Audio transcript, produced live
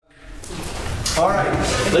All right,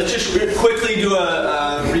 let's just quickly do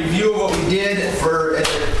a review of what we did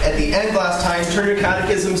at the end last time. Turn your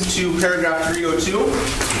catechisms to paragraph 302.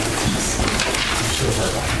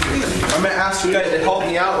 I'm going to ask you guys to help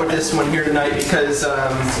me out with this one here tonight because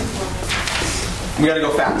we got to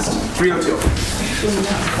go fast. 302.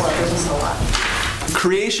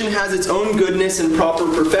 Creation has its own goodness and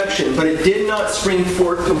proper perfection, but it did not spring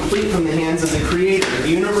forth complete from the hands of the Creator. The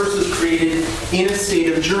universe was created in a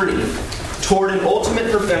state of journey toward an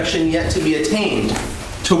ultimate perfection yet to be attained,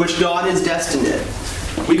 to which God has destined it.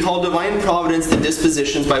 We call divine providence the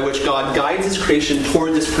dispositions by which God guides His creation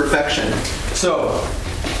toward this perfection. So,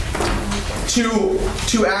 two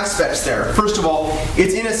aspects there. First of all,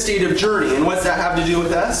 it's in a state of journey, and what's that have to do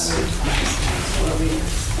with us?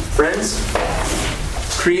 Friends?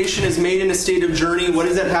 Creation is made in a state of journey. What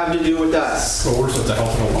does that have to do with us? Well, we're supposed to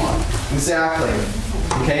help it along. Exactly.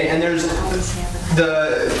 Okay, and there's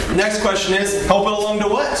the next question is, help it along to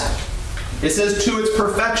what? It says to its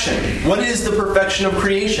perfection. What is the perfection of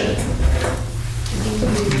creation?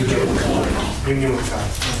 Union with God.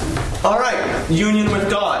 All right, union with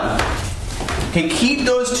God. Okay, keep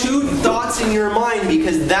those two thoughts in your mind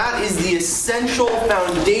because that is the essential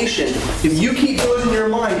foundation. If you keep those in your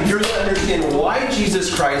mind, you're going to understand why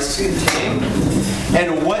Jesus Christ came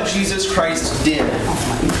and what Jesus Christ did.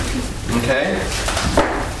 Okay?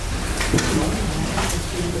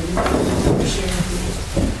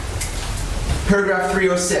 Paragraph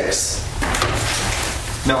 306.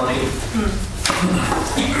 Melanie.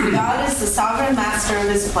 God is the sovereign master of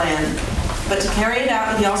His plan, but to carry it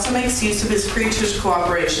out, He also makes use of His creatures'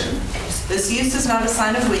 cooperation. This use is not a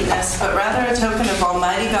sign of weakness, but rather a token of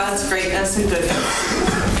Almighty God's greatness and goodness.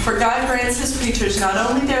 For God grants His creatures not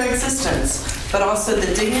only their existence, but also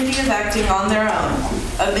the dignity of acting on their own,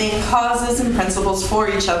 of being causes and principles for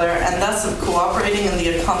each other, and thus of cooperating in the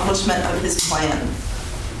accomplishment of His plan.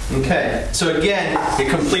 Okay, so again, it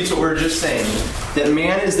completes what we were just saying. That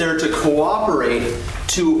man is there to cooperate,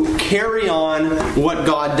 to carry on what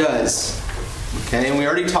God does. Okay, and we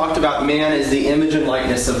already talked about man as the image and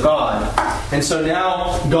likeness of God. And so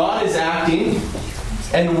now God is acting,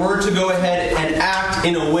 and we're to go ahead and act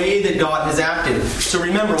in a way that God has acted. So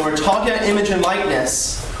remember, when we're talking about image and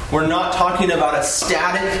likeness, we're not talking about a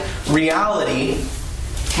static reality,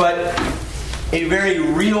 but a very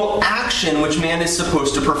real action which man is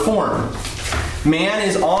supposed to perform. Man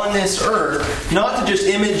is on this earth not to just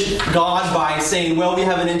image God by saying, well, we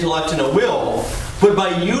have an intellect and a will, but by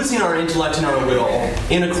using our intellect and our will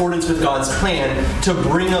in accordance with God's plan to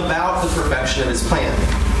bring about the perfection of His plan.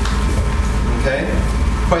 Okay?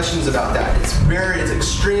 Questions about that? It's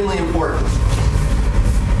extremely important.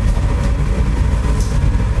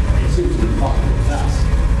 It seems an impossible task.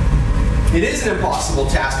 It is an impossible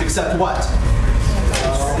task, except what?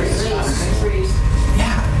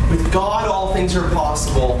 Yeah, with God all things are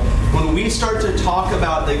possible. When we start to talk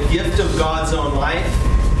about the gift of God's own life,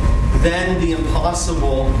 then the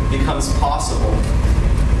impossible becomes possible.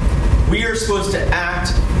 We are supposed to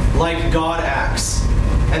act like God acts.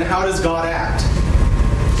 And how does God act?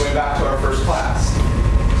 Going back to our first class.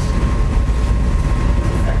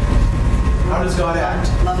 How does God act?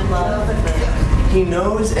 Love and love. He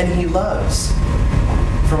knows and He loves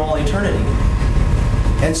from all eternity.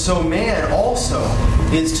 And so man also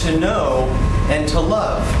is to know and to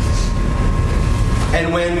love.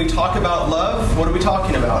 And when we talk about love, what are we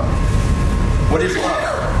talking about? What is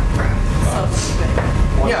love?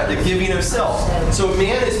 Yeah, the giving of self. So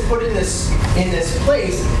man is put in this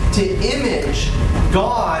place to image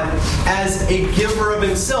God as a giver of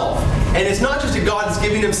Himself. And it's not just that God is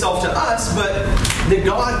giving Himself to us, but that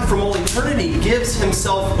God from all eternity gives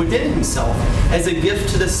Himself within Himself as a gift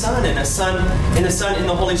to the Son, and a Son in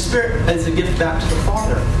the Holy Spirit as a gift back to the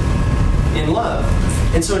Father in love.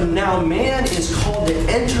 And so now man is called to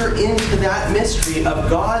enter into that mystery of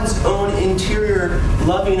God's own interior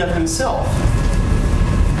loving of Himself.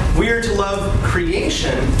 We are to love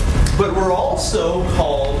creation, but we're also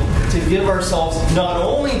called to give ourselves not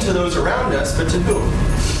only to those around us, but to who?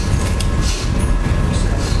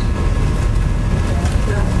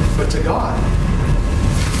 But to God.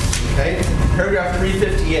 Okay? Paragraph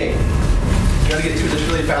 358. I've got to get through this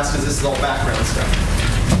really fast because this is all background stuff.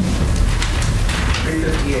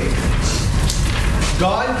 358.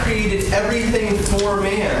 God created everything for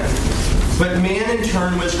man, but man in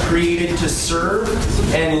turn was created to serve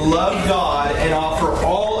and love God and offer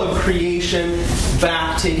all of creation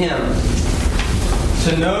back to Him.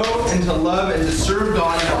 To know and to love and to serve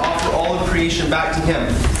God and to offer all of creation back to Him.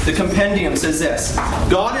 The compendium says this: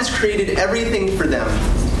 God has created everything for them,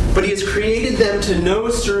 but He has created them to know,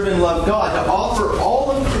 serve, and love God, to offer all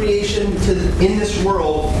all of creation in this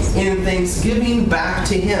world in thanksgiving back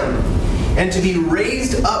to Him, and to be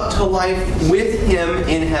raised up to life with Him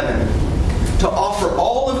in heaven. To offer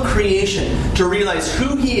all of creation to realize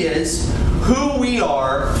who He is, who we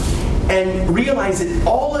are, and realize that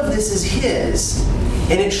all of this is His,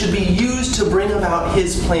 and it should be used to bring about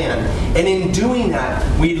His plan. And in doing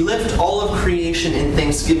that, we lift all of creation in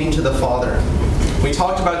thanksgiving to the Father. We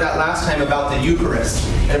talked about that last time about the Eucharist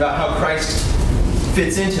and about how Christ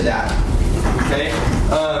fits into that. Okay?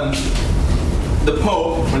 The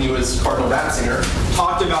Pope, when he was Cardinal Ratzinger,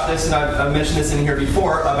 talked about this, and I've mentioned this in here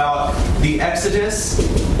before, about the exitus,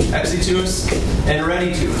 exitus, and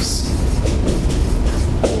reditus.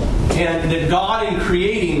 And that God in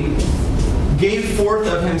creating gave forth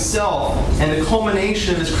of Himself, and the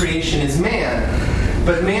culmination of His creation is man.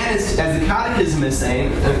 But man is, as the Catechism is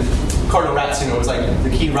saying, and Cardinal Ratzinger was like the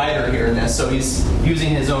key writer here in this, so he's using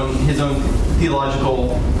his own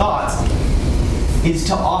theological thoughts, is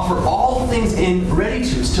to offer all things in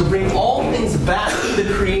reditus, to bring all things back to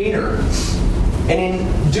the Creator. And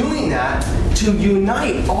in doing that, to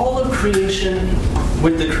unite all of creation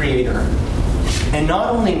with the Creator. And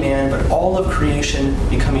not only man, but all of creation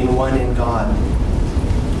becoming one in God.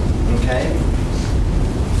 Okay?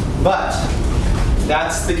 But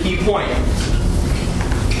that's the key point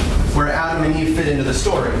where Adam and Eve fit into the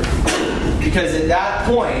story. Because at that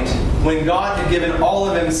point, when God had given all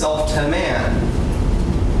of Himself to man,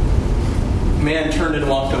 man turned and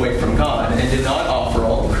walked away from God and did not offer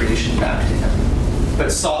all of creation back to Him,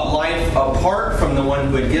 but sought life apart from the one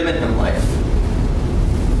who had given him life.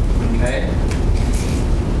 Okay?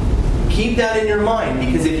 Keep that in your mind,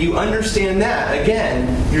 because if you understand that, again,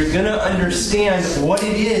 you're going to understand what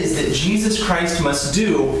it is that Jesus Christ must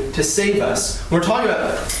do to save us. When we're talking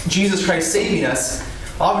about Jesus Christ saving us,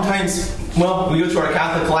 oftentimes, well, we go through our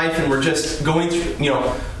Catholic life and we're just going through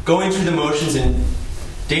the motions, and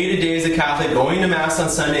day to day as a Catholic, going to Mass on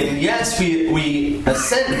Sunday, and yes, we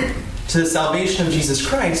assent to the salvation of Jesus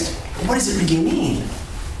Christ, but what does it really mean?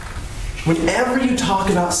 Whenever you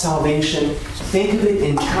talk about salvation, think of it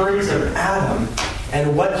in terms of Adam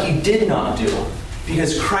and what he did not do.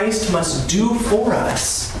 Because Christ must do for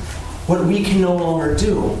us what we can no longer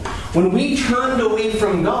do. When we turned away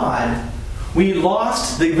from God, we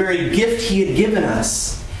lost the very gift He had given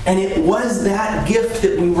us. And it was that gift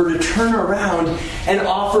that we were to turn around and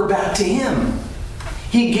offer back to Him.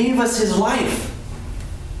 He gave us His life.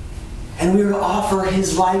 And we were to offer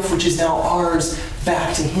His life, which is now ours,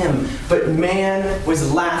 back to Him. But man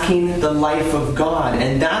was lacking the life of God.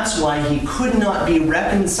 And that's why he could not be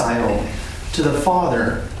reconciled to the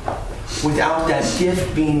Father without that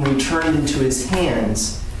gift being returned into his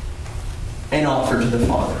hands and offered to the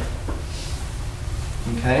Father.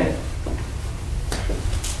 Okay?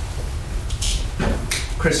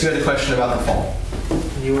 Chris, you had a question about the fall.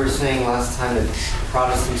 You were saying last time that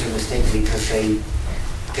Protestants are mistaken because they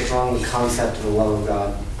get wrong the concept of the love of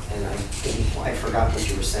God. And I forgot what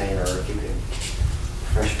you were saying, or if you could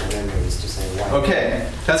refresh my memories to say why.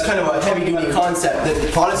 Okay, that's kind of a heavy-duty concept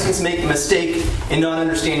that Protestants make the mistake in not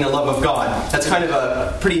understanding the love of God. That's kind of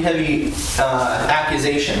a pretty heavy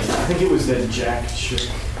accusation. I think it was that Jack Chick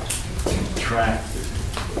track.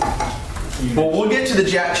 Well, we'll get to the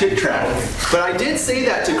Jack Chick track. But I did say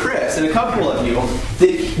that to Chris and a couple of you,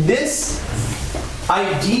 that this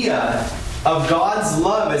idea of God's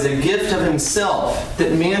love as a gift of Himself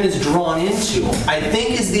that man is drawn into, I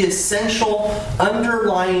think is the essential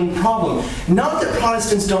underlying problem. Not that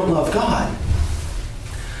Protestants don't love God,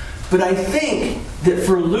 but I think that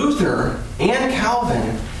for Luther and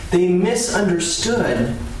Calvin, they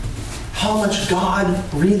misunderstood how much God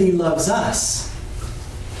really loves us,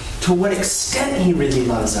 to what extent He really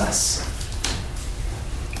loves us,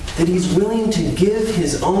 that He's willing to give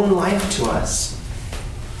His own life to us.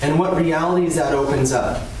 And what realities that opens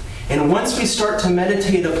up. And once we start to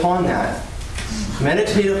meditate upon that,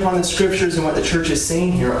 meditate upon the Scriptures and what the Church is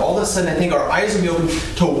saying here, all of a sudden I think our eyes will be open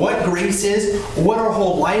to what grace is, what our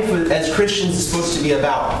whole life as Christians is supposed to be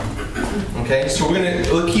about. Okay? So we're going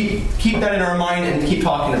to keep that in our mind and keep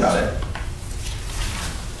talking about it.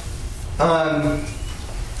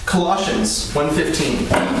 Colossians 1:15.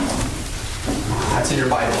 That's in your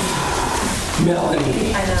Bible.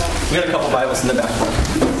 Melanie. I know. We got a couple Bibles in the back.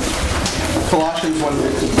 Colossians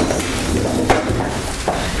 1:15.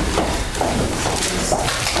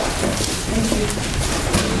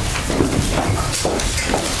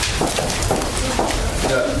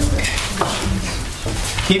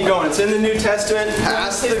 Keep going. It's in the New Testament,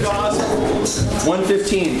 past the Gospels,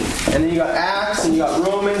 1:15. And then you got Acts, and you got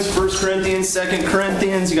Romans, 1 Corinthians, 2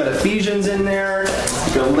 Corinthians, you got Ephesians in there,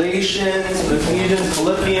 Galatians, Ephesians,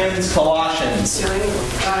 Philippians, Colossians.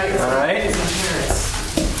 Alright?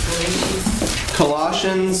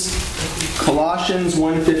 Colossians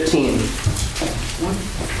 1:15.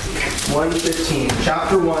 1:15.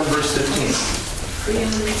 Chapter 1, verse 15.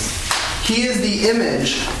 He is the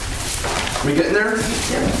image. We getting there?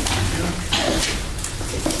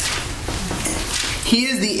 He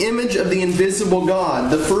is the image of the invisible God,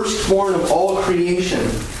 the firstborn of all creation.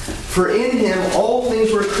 For in him all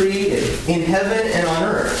things were created, in heaven and on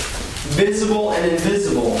earth, visible and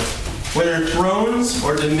invisible, whether thrones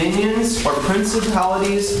or dominions or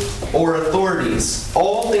principalities or authorities.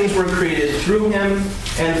 All things were created through him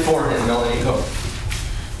and for him. Melanie, go.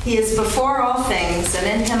 He is before all things, and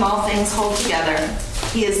in him all things hold together.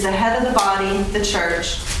 He is the head of the body, the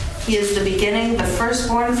church. He is the beginning, the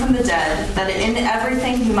firstborn from the dead, that in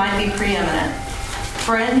everything he might be preeminent.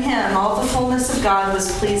 For in him all the fullness of God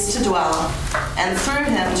was pleased to dwell, and through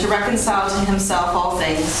him to reconcile to himself all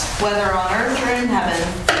things, whether on earth or in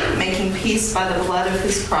heaven, making peace by the blood of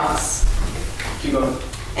his cross. Keep going.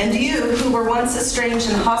 And you, who were once estranged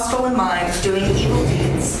and hostile in mind, doing evil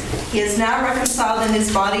deeds, he is now reconciled in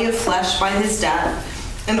his body of flesh by his death,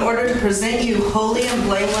 in order to present you holy and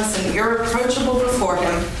blameless and irreproachable before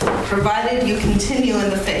him, provided you continue in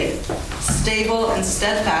the faith, stable and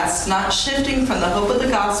steadfast, not shifting from the hope of the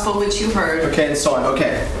gospel which you heard. Okay, and so on.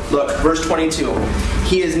 Okay, look, verse 22.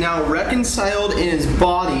 He is now reconciled in his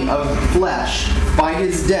body of flesh by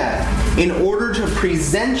his death, in order to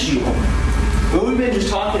present you. What we've been just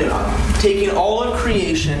talking about, taking all of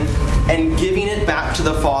creation and giving it back to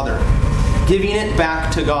the Father, giving it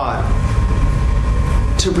back to God,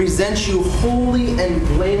 to present you holy and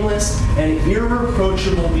blameless and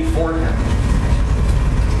irreproachable before him.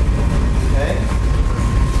 Okay?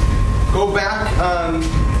 Go back,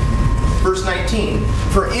 verse 19.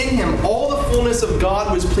 For in him all the fullness of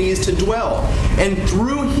God was pleased to dwell, and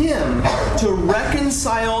through him to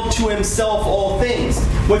reconcile to himself all things.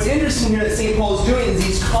 What's interesting here that St. Paul is doing is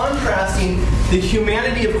he's contrasting the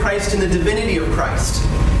humanity of Christ and the divinity of Christ.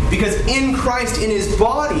 Because in Christ, in his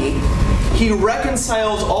body, he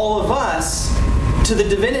reconciles all of us to the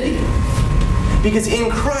divinity. Because in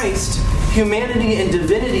Christ, humanity and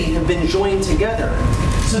divinity have been joined together.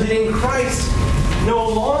 So that in Christ, no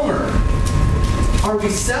longer are we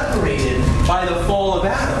separated by the fall of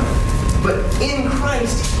Adam. But in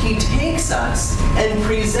Christ, he takes us and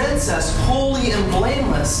presents us holy and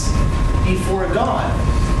blameless before God.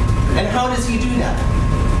 And how does he do that?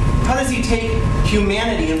 How does he take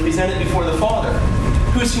humanity and present it before the Father?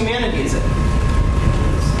 Whose humanity is it?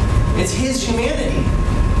 It's his humanity.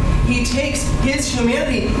 He takes his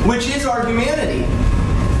humanity, which is our humanity.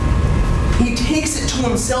 He takes it to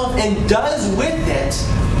himself and does with it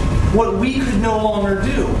what we could no longer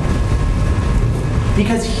do.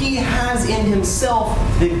 Because he has in himself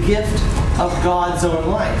the gift of God's own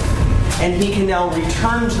life. And he can now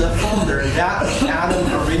return to the Father that which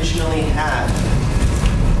Adam originally had.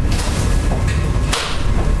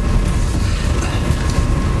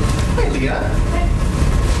 Hi, Leah.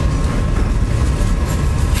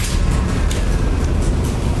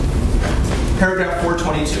 Paragraph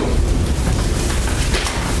 422.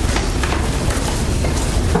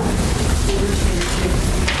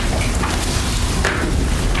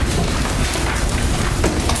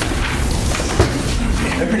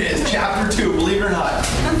 There it is, chapter 2, believe it or not.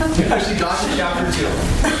 We actually got to chapter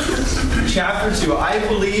 2. Chapter 2, I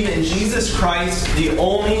believe in Jesus Christ, the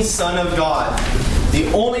only Son of God. The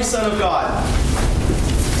only Son of God.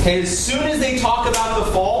 Okay, as soon as they talk about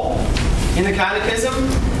the fall in the Catechism,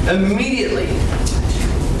 immediately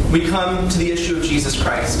we come to the issue of Jesus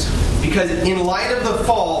Christ. Because in light of the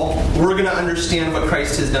fall, we're going to understand what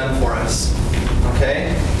Christ has done for us.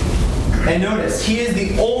 Okay? And notice, he is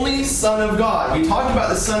the only Son of God. We talked about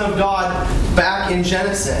the Son of God back in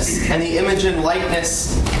Genesis and the image and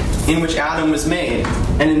likeness in which Adam was made.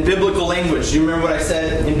 And in biblical language, do you remember what I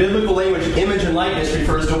said? In biblical language, image and likeness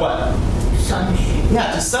refers to what? Sonship.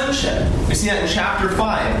 Yeah, to sonship. We see that in chapter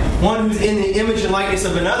 5. One who's in the image and likeness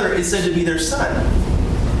of another is said to be their son.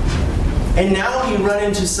 And now you run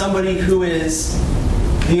into somebody who is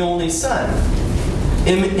the only Son.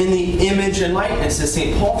 In the image and likeness, as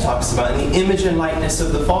St. Paul talks about, in the image and likeness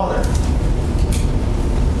of the Father.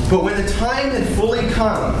 But when the time had fully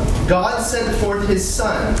come, God sent forth his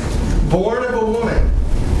Son, born of a woman,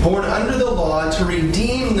 born under the law, to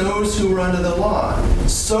redeem those who were under the law,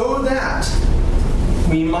 so that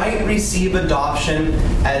we might receive adoption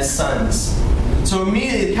as sons. So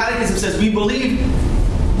immediately the Catechism says we believe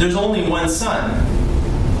there's only one Son.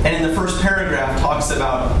 And in the first paragraph talks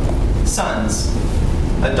about sons,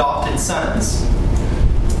 adopted sons.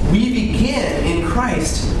 We begin in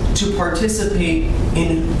Christ to participate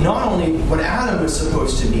in not only what Adam was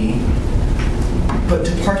supposed to be, but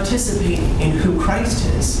to participate in who Christ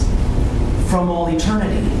is from all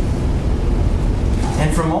eternity.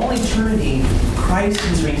 And from all eternity, Christ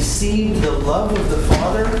has received the love of the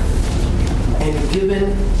Father and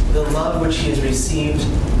given the love which he has received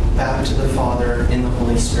back to the Father in the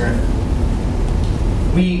Holy Spirit.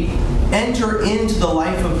 We enter into the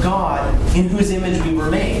life of God in whose image we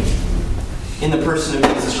were made, in the person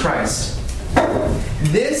of Jesus Christ.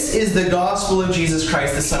 This is the gospel of Jesus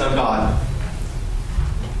Christ, the Son of God.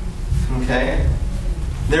 Okay?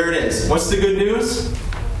 There it is. What's the good news?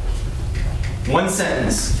 One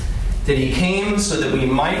sentence. That he came so that we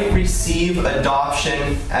might receive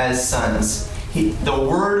adoption as sons. The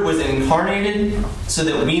Word was incarnated so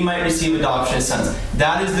that we might receive adoption as sons.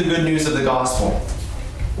 That is the good news of the gospel.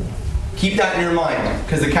 Keep that in your mind,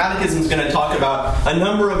 because the Catechism is going to talk about a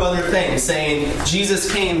number of other things, saying Jesus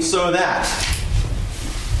came so that.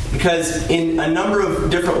 Because in a number of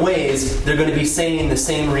different ways, they're going to be saying the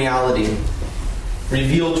same reality,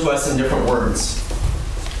 revealed to us in different words.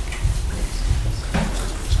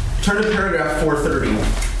 Turn to paragraph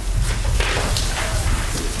 430.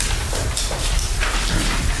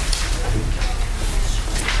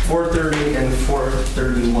 430 and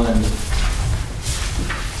 431.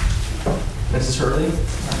 Mrs. Hurley?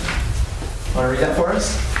 Want to read that for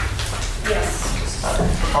us? Yes.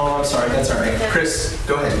 Oh, I'm sorry. That's all right. Chris,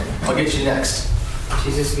 go ahead. I'll get you next.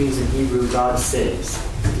 Jesus means in Hebrew, God saves.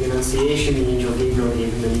 The Annunciation, the angel Gabriel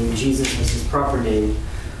gave him the name Jesus as his proper name,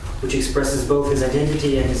 which expresses both his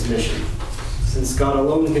identity and his mission. Since God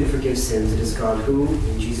alone can forgive sins, it is God who,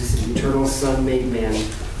 in Jesus, his eternal Son made man,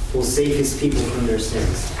 will save his people from their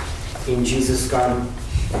sins. In Jesus, God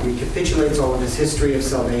recapitulates all of his history of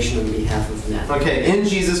salvation on behalf of men. Okay, in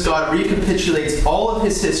Jesus, God recapitulates all of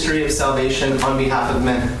his history of salvation on behalf of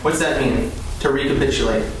men. What's that mean, to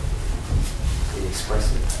recapitulate?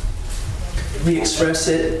 Express it. We express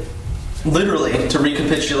it literally, to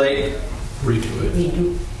recapitulate. Redo it.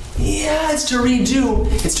 Redo. Yeah, it's to redo.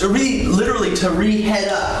 It's to literally to re-head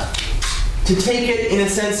up. To take it, in a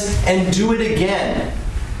sense, and do it again.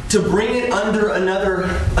 To bring it under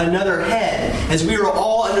another head. As we are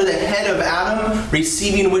all under the head of Adam,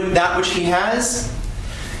 receiving that which he has,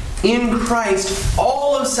 in Christ,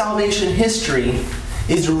 all of salvation history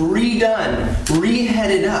is redone,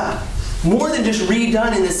 re-headed up. More than just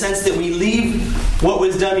redone in the sense that we leave what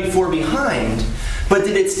was done before behind, but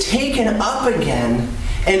that it's taken up again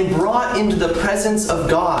and brought into the presence of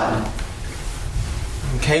God.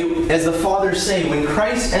 Okay, as the fathers say, when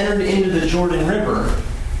Christ entered into the Jordan River,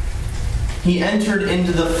 he entered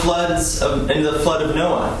into the flood of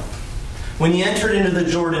Noah. When he entered into the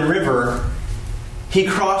Jordan River, he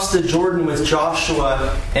crossed the Jordan with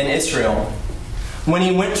Joshua and Israel. When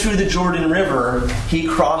he went through the Jordan River, he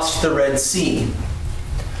crossed the Red Sea.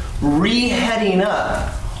 Re-heading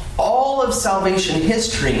up all of salvation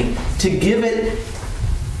history to give it,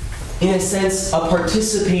 in a sense, a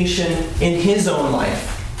participation in his own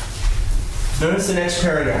life. Notice the next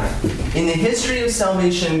paragraph. In the history of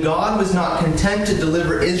salvation, God was not content to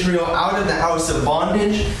deliver Israel out of the house of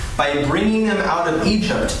bondage by bringing them out of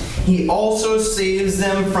Egypt. He also saves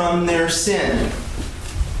them from their sin.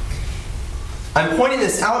 I'm pointing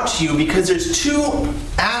this out to you because there's two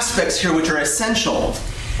aspects here which are essential.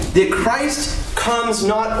 That Christ comes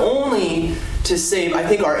not only to save, I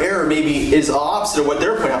think our error maybe is the opposite of what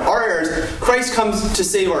they're pointing out. Our error is Christ comes to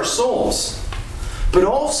save our souls. But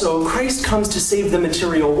also, Christ comes to save the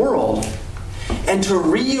material world and to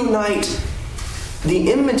reunite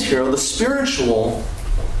the immaterial, the spiritual,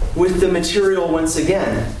 with the material once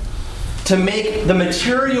again. To make the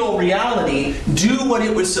material reality do what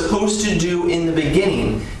it was supposed to do in the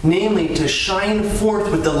beginning, namely to shine forth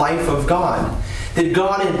with the life of God. That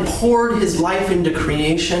God had poured his life into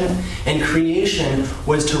creation, and creation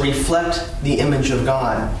was to reflect the image of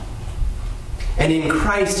God. And in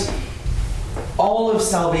Christ, all of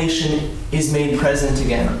salvation is made present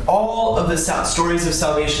again. All of the stories of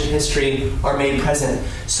salvation history are made present,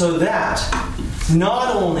 so that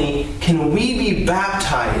not only can we be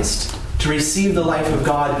baptized to receive the life of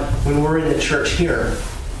God when we're in the church here,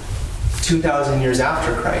 2,000 years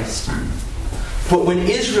after Christ, but when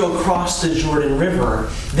Israel crossed the Jordan River,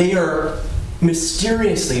 they are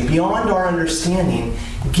mysteriously, beyond our understanding,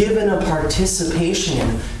 given a participation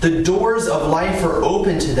in. The doors of life are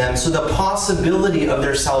open to them, so the possibility of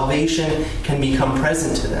their salvation can become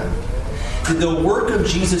present to them. that the work of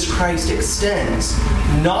Jesus Christ extends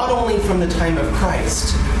not only from the time of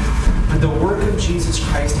Christ, but the work of Jesus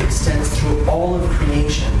Christ extends through all of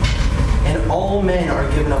creation. And all men are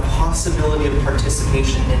given a possibility of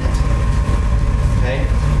participation in it. Okay?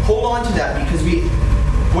 Hold on to that, because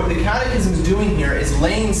what the Catechism is doing here is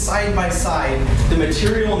laying side by side the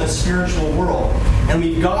material and the spiritual world. And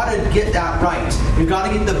we've got to get that right. We've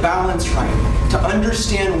got to get the balance right to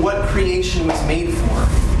understand what creation was made for.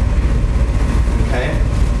 Okay?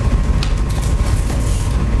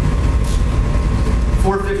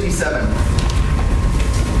 457.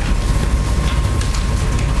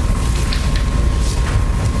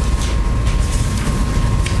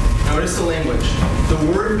 Notice the language. The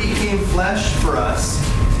Word became flesh for us.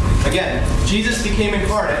 Again, Jesus became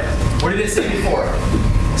incarnate. What did it say before?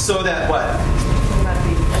 So that what?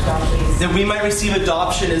 That we might receive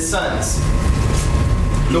adoption as sons.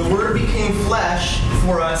 The Word became flesh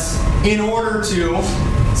for us in order to,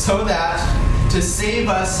 so that, to save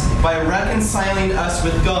us by reconciling us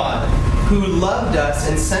with God, who loved us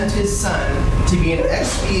and sent His Son to be an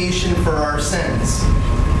expiation for our sins.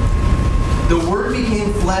 The Word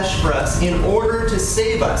became flesh for us in order to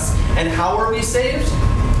save us. And how are we saved?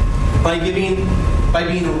 By being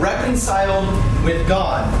reconciled with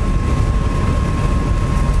God.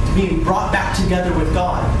 Being brought back together with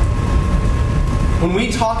God. When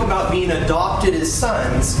we talk about being adopted as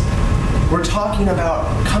sons, we're talking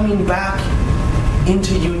about coming back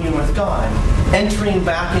into union with God, entering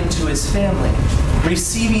back into His family,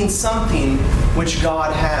 receiving something which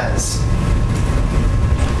God has.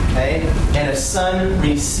 Okay? And a son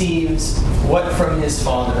receives what from his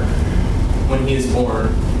father when he is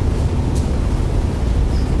born?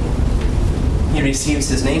 He receives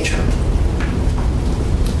his nature.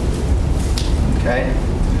 Okay?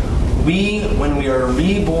 We, when we are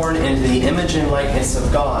reborn into the image and likeness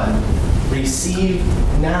of God, receive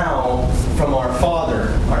now from our Father,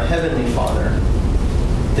 our Heavenly Father,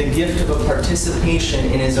 the gift of a participation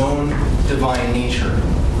in His own divine nature.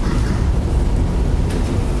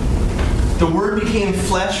 The Word became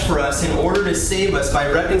flesh for us in order to save us by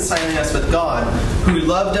reconciling us with God, who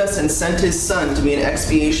loved us and sent His Son to be an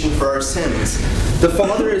expiation for our sins. The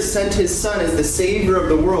Father has sent His Son as the Savior of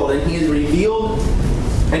the world, and He was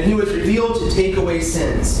revealed to take away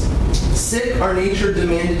sins. Sick, our nature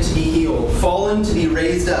demanded to be healed, fallen to be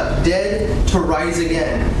raised up, dead to rise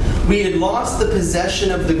again. We had lost the possession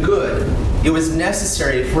of the good. It was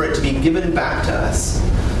necessary for it to be given back to us.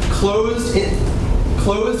 Closed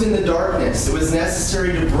in the darkness, it was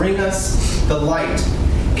necessary to bring us the light.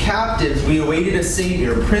 Captives, we awaited a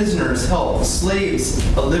Savior. Prisoners, help. Slaves,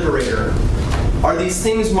 a liberator. Are these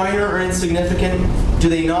things minor or insignificant? Do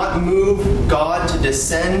they not move God to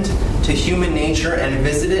descend to human nature and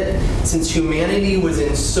visit it, since humanity was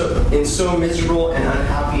in so miserable and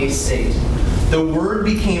unhappy a state? The Word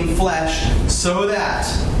became flesh so that,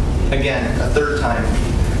 again, a third time,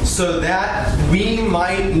 so that we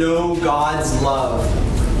might know God's love.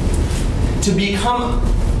 To become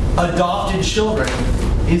adopted children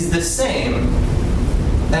is the same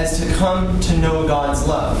as to come to know God's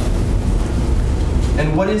love.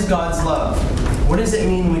 And what is God's love? What does it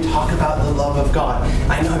mean when we talk about the love of God?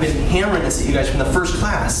 I know I've been hammering this at you guys from the first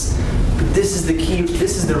class, but this is the key,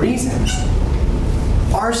 this is the reason.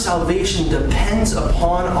 Our salvation depends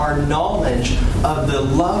upon our knowledge of the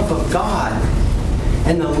love of God.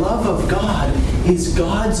 And the love of God is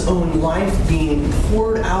God's own life being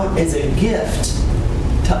poured out as a gift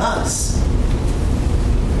to us.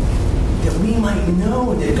 That we might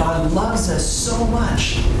know that God loves us so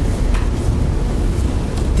much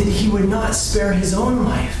that He would not spare His own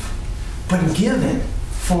life, but give it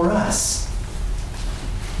for us.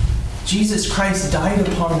 Jesus Christ died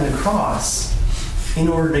upon the cross in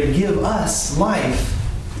order to give us life,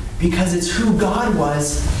 because it's who God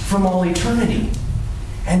was from all eternity.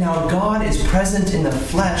 And now God is present in the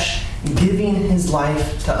flesh, giving His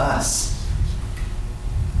life to us.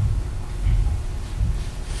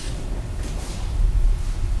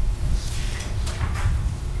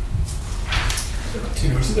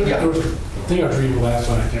 There was a thing I was reading last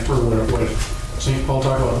night. I can't remember what St. Paul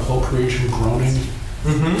talked about the whole creation groaning.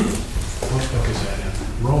 Mm-hmm. What book is that in?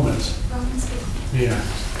 Romans. Yeah.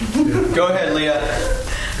 Go ahead, Leah.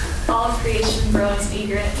 All of creation groans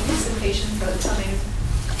eager anticipation for the coming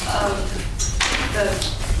of the...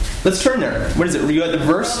 Let's turn there. What is it? You got the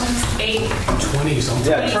verse? Romans 8. 20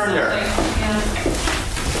 something. Yeah, turn there. Yeah.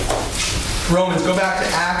 Romans. Go back to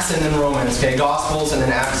Acts and then Romans. Okay, Gospels and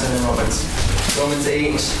then Acts and then Romans. Romans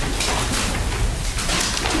 8.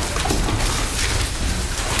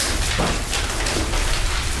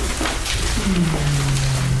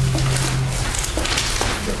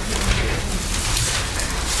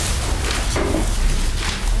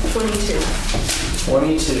 22.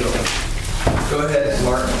 22. Go ahead,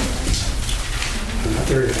 Mark. Not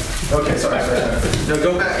there yet. Okay, sorry. No,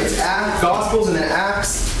 go back. It's Gospels and then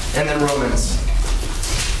Acts and then Romans.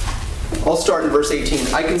 I'll start in verse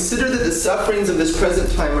 18. I consider that the sufferings of this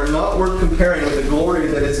present time are not worth comparing with the glory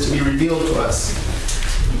that is to be revealed to us.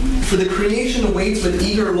 For the creation waits with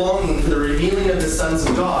eager longing for the revealing of the sons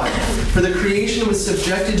of God. For the creation was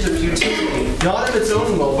subjected to futility, not of its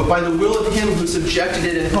own will, but by the will of him who subjected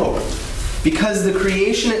it in hope. Because the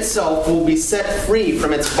creation itself will be set free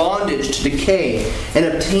from its bondage to decay and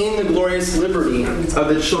obtain the glorious liberty of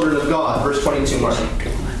the children of God. Verse 22, Mark.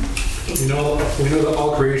 We know that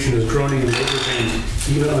all creation is groaning in labor pains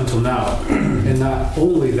even until now. And not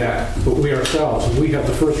only that, but we ourselves, when we have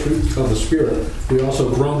the first fruit of the Spirit, we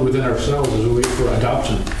also groan within ourselves as we wait for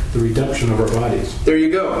adoption, the redemption of our bodies. There you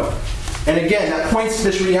go. And again, that points to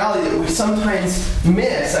this reality that we sometimes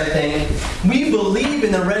miss, I think. We believe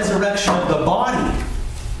in the resurrection of the body.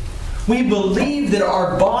 We believe that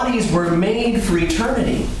our bodies were made for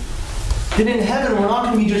eternity. That in heaven we're not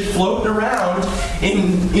going to be just floating around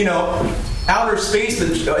in, outer space, but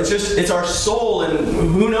it's our soul and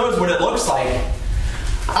who knows what it looks like.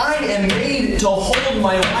 I am made to hold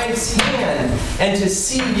my wife's hand and to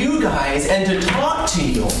see you guys and to talk to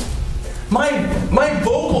you. My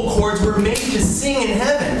vocal cords were made to sing in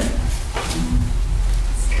heaven.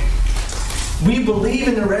 We believe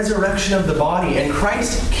in the resurrection of the body, and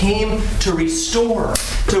Christ came to restore,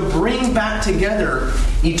 to bring back together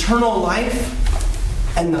eternal life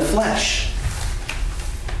and the flesh,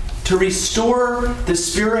 to restore the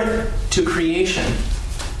spirit to creation.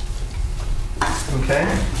 Okay?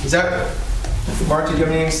 Is that... Mark, did you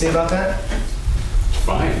have anything to say about that?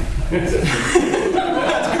 Fine. That's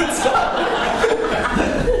good stuff.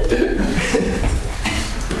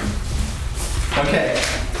 Okay.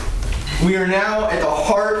 We are now at the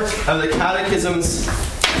heart of the Catechism's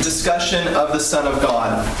discussion of the Son of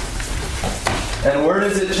God. And where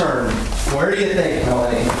does it turn? Where do you think,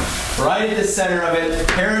 Melanie? Right at the center of it,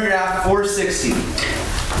 paragraph 460.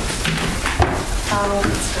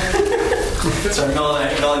 Sorry,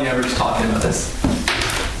 Melanie and I were just talking about this.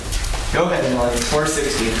 Go ahead, Melanie,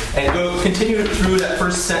 460. And continue through that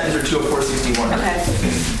first sentence or two of 461. Okay.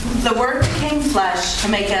 The Word became flesh to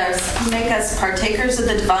make us partakers of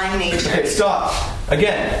the divine nature. Okay, stop.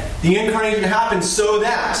 Again, the incarnation happened so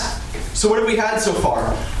that. So what have we had so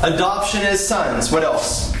far? Adoption as sons. What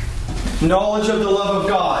else? Knowledge of the love of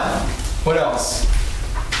God. What else?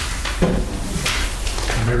 The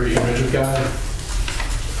very image of God.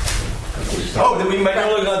 Oh, that we might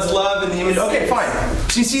know God's love and the image. Okay, fine.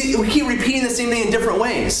 So you see, we keep repeating the same thing in different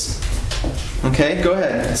ways. Okay, go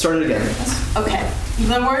ahead. Start it again. Okay.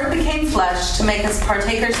 The Word became flesh to make us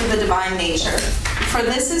partakers of the divine nature. For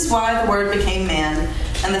this is why the Word became man,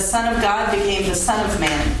 and the Son of God became the Son of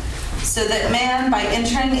Man, so that man, by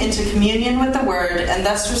entering into communion with the Word and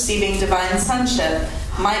thus receiving divine sonship,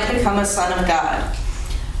 might become a son of God.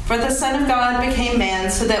 For the Son of God became man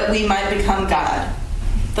so that we might become God.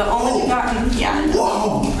 The only begotten... Yeah.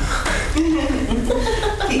 Whoa!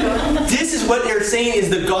 Keep going. This is what they're saying is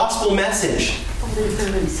the gospel message.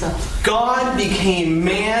 God became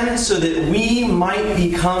man so that we might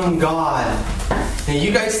become God. Now,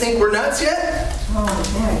 you guys think we're nuts yet?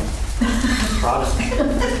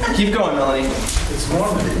 Protestant. Keep going, Melanie. It's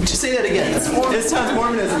Mormon. Just say that again. It sounds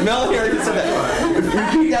Mormonism. Melanie already said that.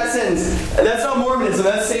 Repeat that sentence. That's not Mormonism.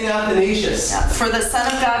 That's St. Athanasius. For the Son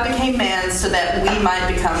of God became man so that we might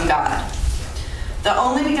become God. The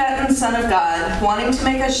only begotten Son of God, wanting to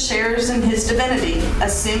make us sharers in his divinity,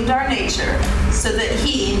 assumed our nature so that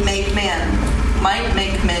he, made man, might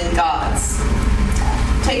make men gods.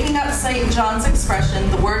 Taking up St. John's expression,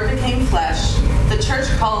 the Word became flesh, the Church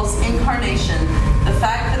calls incarnation the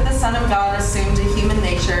fact that the Son of God assumed a human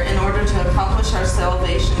nature in order to accomplish our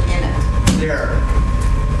salvation in it. There.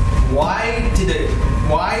 Why did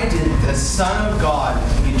the Son of God,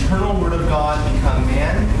 the eternal Word of God, become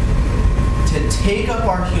man? To take up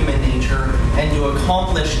our human nature and to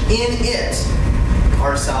accomplish in it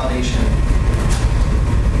our salvation.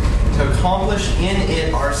 To accomplish in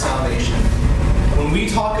it our salvation. When we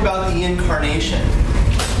talk about the incarnation,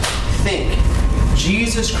 think,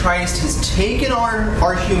 Jesus Christ has taken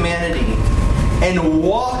our humanity and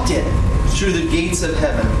walked it through the gates of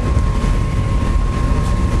heaven.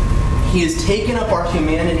 He has taken up our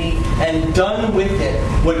humanity and done with it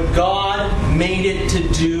what God made it to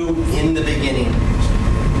do in the beginning.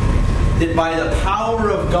 That by the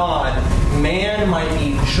power of God, man might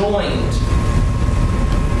be joined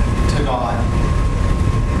to God.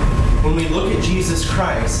 When we look at Jesus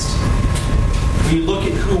Christ, we look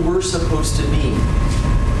at who we're supposed to be.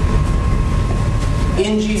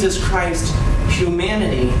 in Jesus Christ,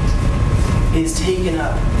 humanity is taken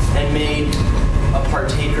up and made a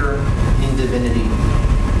partaker in divinity.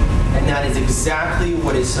 And that is exactly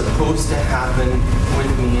what is supposed to happen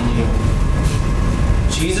with me and you.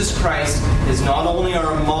 Jesus Christ is not only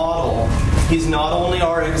our model, He's not only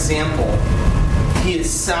our example, He is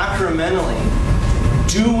sacramentally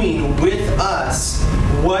doing with us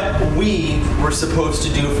what we were supposed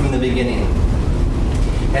to do from the beginning.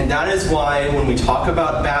 And that is why when we talk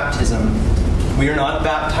about baptism, we are not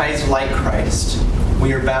baptized like Christ.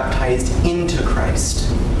 We are baptized into Christ.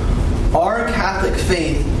 Our Catholic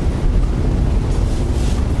faith,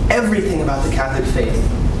 everything about the Catholic faith,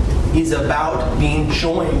 is about being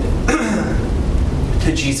joined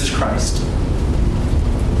to Jesus Christ.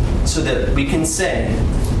 So that we can say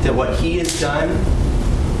that what He has done,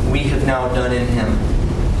 we have now done in Him.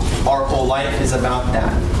 Our whole life is about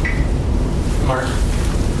that. Mark?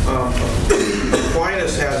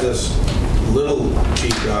 Aquinas has this little G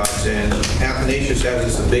gods, and Athanasius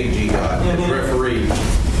has this big G god, and referee.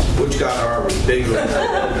 Which god are we? Big or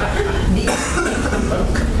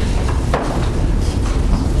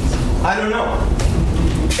I don't know.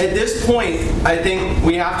 At this point, I think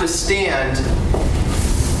we have to stand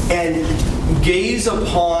and gaze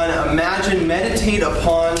upon, imagine, meditate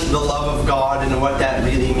upon the love of God and what that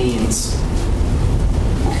really means.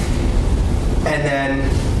 And then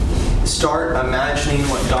start imagining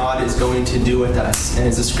what God is going to do with us. And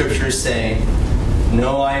as the scriptures say,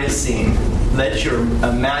 no eye has seen. Let your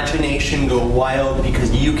imagination go wild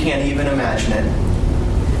because you can't even imagine it.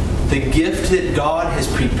 The gift that God has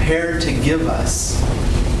prepared to give us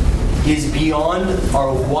is beyond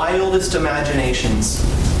our wildest imaginations.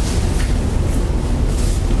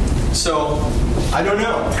 So, I don't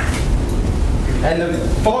know. And the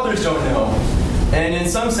fathers don't know. And in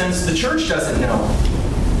some sense, the church doesn't know.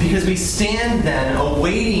 Because we stand then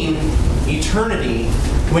awaiting eternity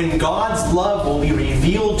when God's love will be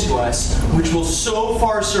revealed to us, which will so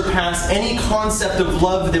far surpass any concept of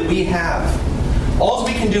love that we have. All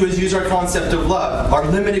we can do is use our concept of love, our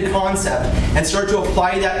limited concept, and start to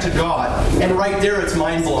apply that to God. And right there, it's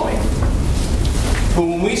mind-blowing. But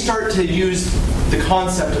when we start to use the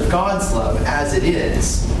concept of God's love as it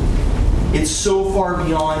is, it's so far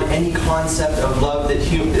beyond any concept of love that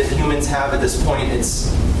humans have at this point.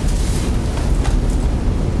 It's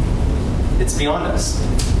beyond us.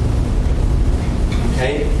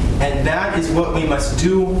 Okay? And that is what we must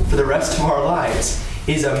do for the rest of our lives,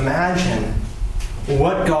 is imagine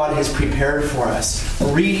what God has prepared for us.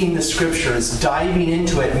 Reading the scriptures, diving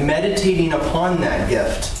into it, meditating upon that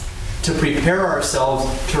gift to prepare ourselves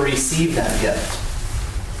to receive that gift.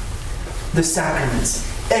 The sacraments.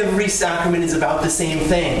 Every sacrament is about the same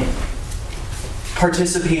thing.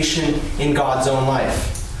 Participation in God's own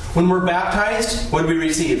life. When we're baptized, what do we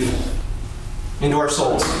receive into our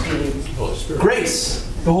souls? Grace,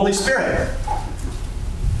 the Holy Spirit.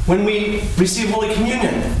 When we receive Holy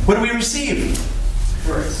Communion, what do we receive?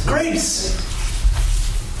 Grace.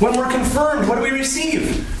 When we're confirmed, what do we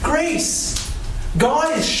receive? Grace.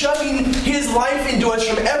 God is shoving His life into us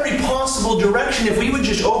from every possible direction if we would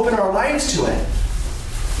just open our lives to it.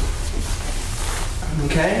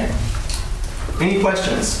 Okay? Any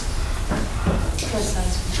questions?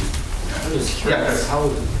 I'm just curious, how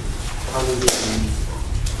do this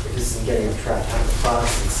is getting off track, how do the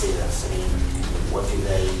Protestants see this? I mean, what do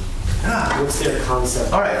they, what's their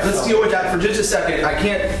concept? All right, let's deal with that for just a second.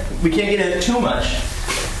 We can't get into it too much.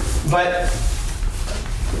 But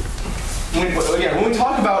when we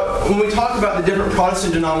talk about the different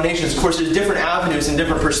Protestant denominations, of course, there's different avenues and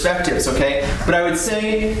different perspectives. Okay, but I would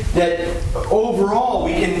say that overall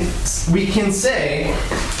we can say,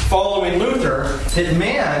 following Luther, that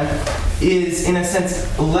man is in a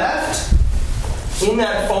sense left in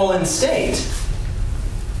that fallen state,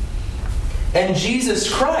 and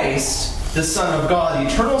Jesus Christ, the Son of God,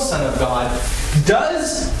 the eternal Son of God,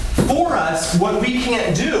 does for us what we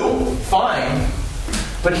can't do. Fine.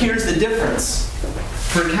 But here's the difference.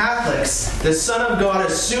 For Catholics, the Son of God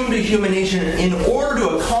assumed a human nature in order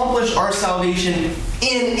to accomplish our salvation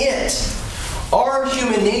in it. Our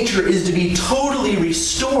human nature is to be totally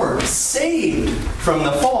restored, saved from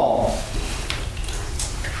the fall.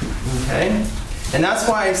 Okay? And that's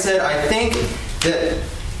why I said I think that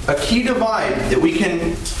a key divide that we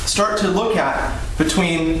can start to look at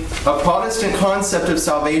between a Protestant concept of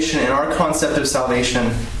salvation and our concept of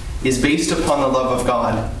salvation is based upon the love of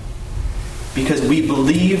God. Because we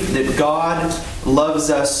believe that God loves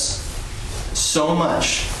us so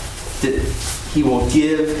much that He will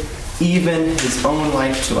give even His own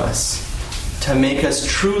life to us to make us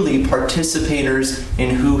truly participators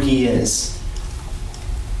in who He is.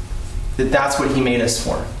 that that's what he made us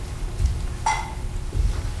for.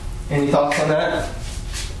 Any thoughts on that?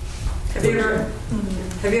 Have you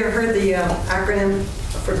ever heard the acronym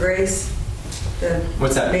for grace? The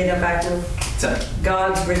What's that? made up acronym? What's that?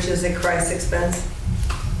 God's riches at Christ's expense.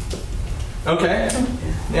 Okay.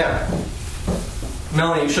 Yeah.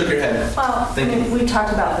 Melanie, you shook your head. Well, I Thinking. mean, we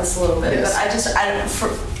talked about this a little bit, Yes.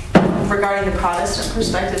 but regarding the Protestant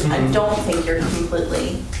perspective, I don't think you're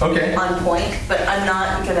completely Okay. on point, but I'm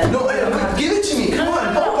not gonna. No, give it to me. Come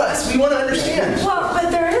on, help us. We want to understand. Well,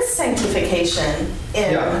 but there is sanctification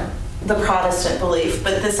in Yeah. the Protestant belief,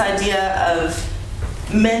 but this idea of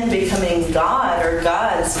men becoming God or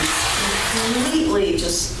gods is completely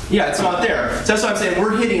just. Yeah, it's not there. So that's what I'm saying.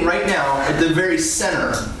 We're hitting right now at the very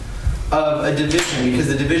center of a division because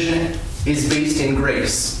the division is based in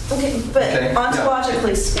grace. Okay, but Okay,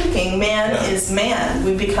 ontologically speaking, man Yeah. is man.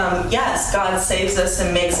 We become, yes, God saves us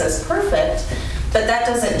and makes us perfect, but that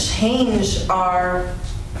doesn't change our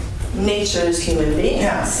nature as human beings.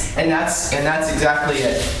 Yes, and that's exactly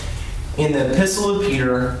it. In the Epistle of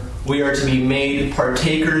Peter, we are to be made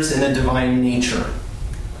partakers in the divine nature.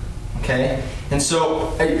 Okay? And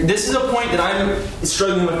so this is a point that I'm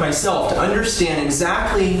struggling with myself to understand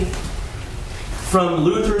exactly from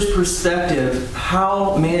Luther's perspective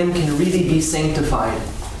how man can really be sanctified.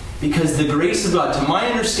 Because the grace of God, to my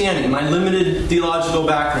understanding, my limited theological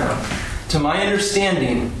background, to my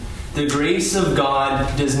understanding, the grace of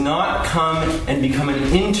God does not come and become an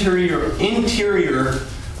interior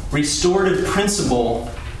restorative principle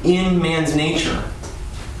in man's nature.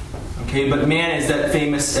 Okay, but man is that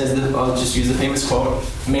famous, I'll just use the famous quote,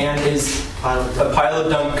 man is a pile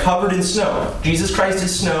of dung covered in snow. Jesus Christ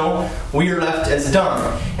is snow, we are left as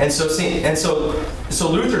dung. And so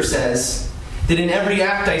Luther says that in every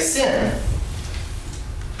act I sin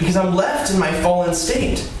because I'm left in my fallen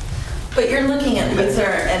state. But you're looking at Luther,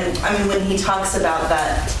 and I mean, when he talks about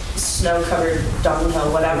that snow-covered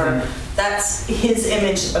dunghill, whatever, that's his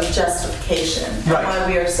image of justification. Right. And why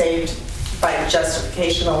we are saved by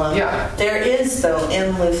justification alone. Yeah. There is, though,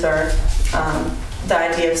 in Luther, the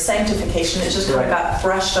idea of sanctification. It just kind of got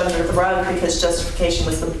brushed under the rug because justification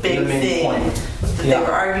was the big The main thing point. that they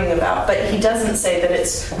were arguing about. But he doesn't say that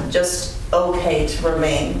it's just okay to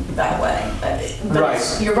remain that way. But Right.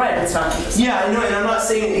 you're right, it's not. Yeah, I know, and I'm not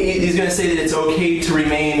saying he's going to say that it's okay to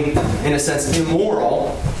remain, in a sense,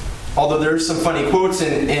 immoral. Although there's some funny quotes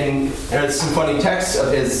and there's some funny texts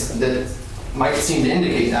of his that might seem to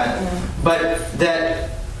indicate that. Yeah. But that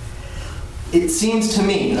it seems to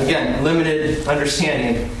me, again, limited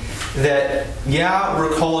understanding, that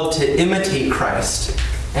we're called to imitate Christ,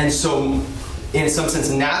 and so in some sense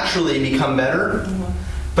naturally become better.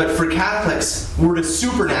 But for Catholics, we're to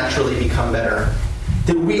supernaturally become better.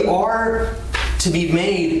 That we are to be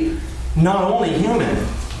made not only human,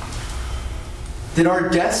 that our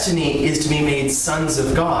destiny is to be made sons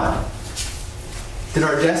of God. That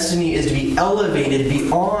our destiny is to be elevated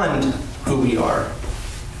beyond who we are.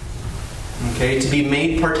 Okay, to be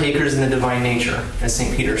made partakers in the divine nature, as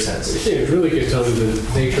St. Peter says. It really gets down to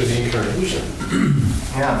the nature of the incarnation.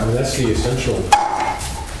 Yeah. That's the essential.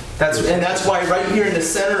 That's why right here in the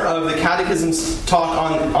center of the Catechism's talk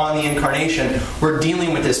on the incarnation, we're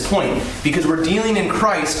dealing with this point. Because we're dealing in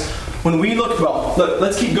Christ. When we look,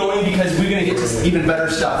 let's keep going because we're going to get to even better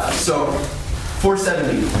stuff. So,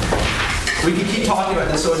 470. We can keep talking about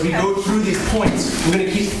this. So as we go through these points, we're going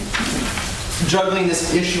to keep juggling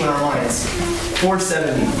this issue in our minds.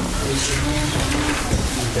 470.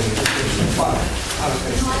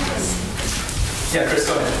 Yeah, Chris,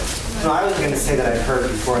 go ahead. No, I was going to say that I've heard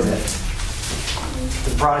before that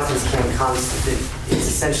the Protestants can't it's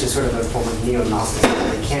essentially sort of a form of neo-Gnosticism.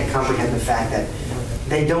 They can't comprehend the fact that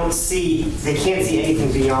they can't see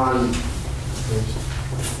anything beyond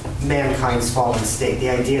mankind's fallen state. The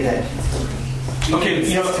idea that Okay,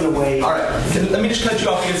 exists in a way. All right, let me just cut you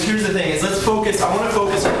off because here's the thing: is I want to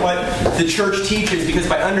focus on what the church teaches because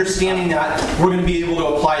by understanding that, we're going to be able to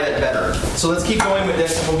apply that better. So let's keep going with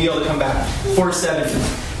this, and we'll be able to come back. 470.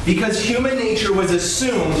 Because human nature was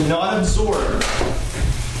assumed, not absorbed.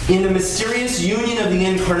 In the mysterious union of the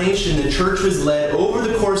Incarnation, the Church was led over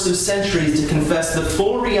the course of centuries to confess the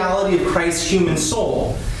full reality of Christ's human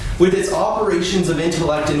soul, with its operations of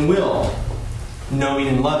intellect and will, knowing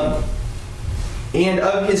and loving, and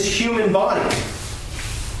of his human body.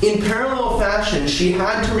 In parallel fashion, she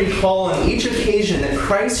had to recall on each occasion that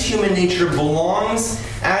Christ's human nature belongs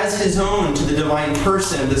as his own to the divine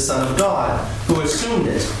person of the Son of God, who assumed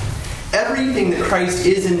it. Everything that Christ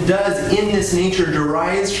is and does in this nature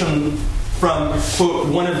derives from quote,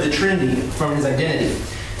 one of the Trinity, from his identity.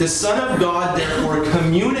 The Son of God, therefore,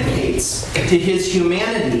 communicates to his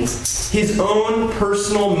humanity his own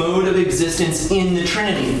personal mode of existence in the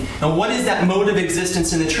Trinity. And what is that mode of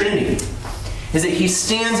existence in the Trinity? Is that he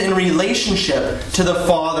stands in relationship to the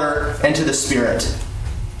Father and to the Spirit.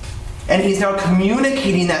 And he's now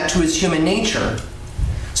communicating that to his human nature.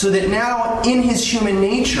 So that now, in his human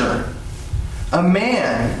nature, a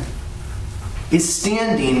man is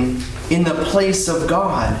standing in the place of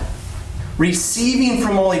God, receiving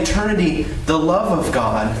from all eternity the love of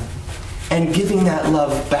God, and giving that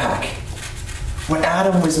love back. What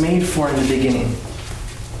Adam was made for in the beginning.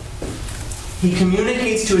 He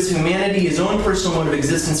communicates to his humanity his own personal mode of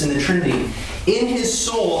existence in the Trinity. In his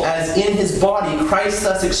soul, as in his body, Christ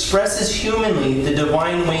thus expresses humanly the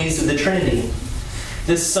divine ways of the Trinity.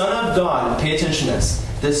 The Son of God, pay attention to this,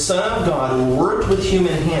 the Son of God worked with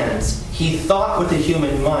human hands. He thought with a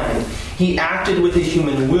human mind. He acted with a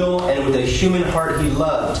human will, and with a human heart he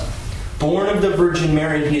loved. Born of the Virgin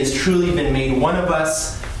Mary, he has truly been made one of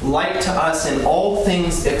us, like to us in all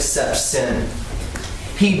things except sin.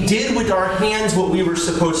 He did with our hands what we were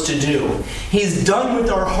supposed to do. He's done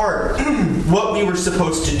with our heart what we were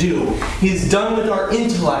supposed to do. He's done with our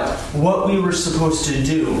intellect what we were supposed to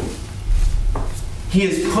do. He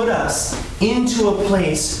has put us into a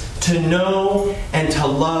place to know and to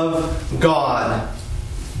love God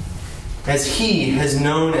as he has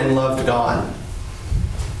known and loved God.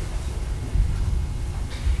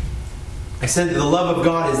 I said that the love of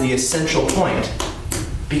God is the essential point,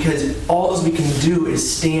 because all we can do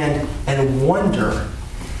is stand and wonder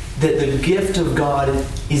that the gift of God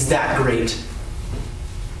is that great.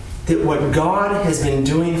 That what God has been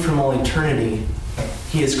doing from all eternity,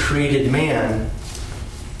 he has created man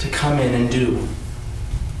to come in and do.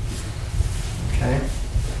 Okay?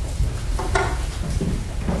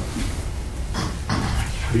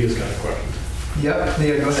 Leah's got a question. Yep,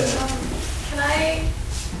 Leah, go ahead. Can I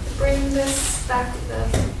bring this back to the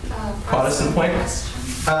Protestant point?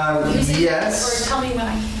 question? Yes. Or tell me when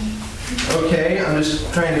I can. Okay, I'm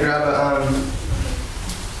just trying to grab a...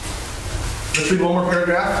 let's read one more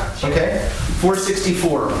paragraph. Okay?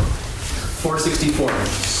 464. 464.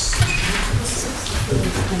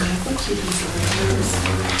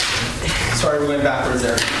 Sorry, we're going backwards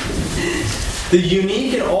there. The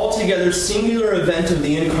unique and altogether singular event of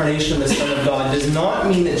the incarnation of the Son of God does not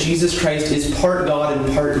mean that Jesus Christ is part God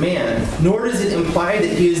and part man, nor does it imply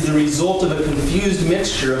that he is the result of a confused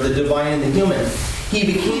mixture of the divine and the human. He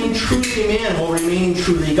became truly man while remaining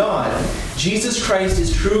truly God. Jesus Christ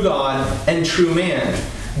is true God and true man.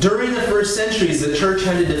 During the first centuries, the church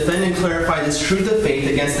had to defend and clarify this truth of faith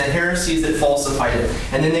against the heresies that falsified it.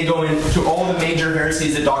 And then they go into all the major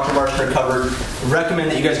heresies that Dr. Marshner covered. I recommend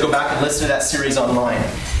that you guys go back and listen to that series online.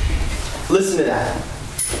 Listen to that.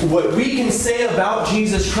 What we can say about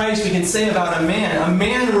Jesus Christ, we can say about a man. A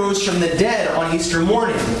man rose from the dead on Easter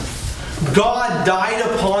morning. God died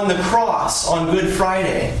upon the cross on Good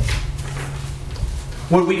Friday.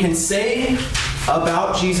 What we can say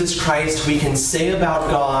about Jesus Christ, we can say about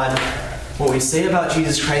God. What we say about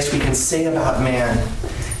Jesus Christ, we can say about man.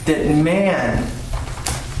 That man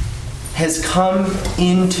has come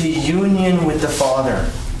into union with the Father.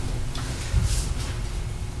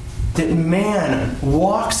 That man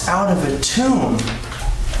walks out of a tomb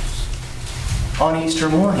on Easter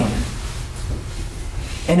morning.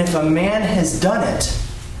 And if a man has done it,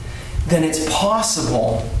 then it's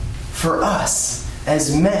possible for us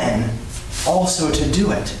as men also to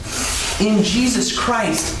do it. In Jesus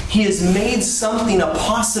Christ, he has made something a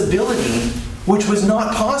possibility which was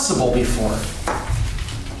not possible before.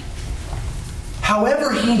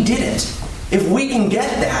 However he did it, if we can get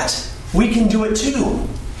that, we can do it too.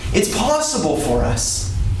 It's possible for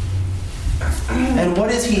us. And what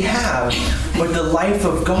does he have but the life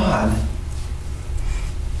of God?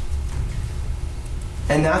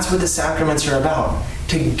 And that's what the sacraments are about.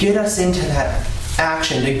 To get us into that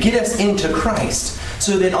action, to get us into Christ,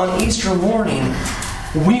 so that on Easter morning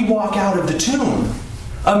we walk out of the tomb.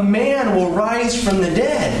 A man will rise from the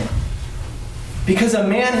dead because a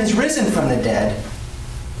man has risen from the dead.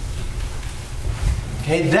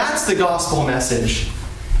 Okay, that's the gospel message.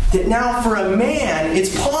 That now for a man,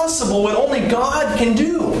 it's possible what only God can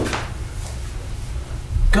do.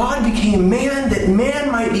 God became man that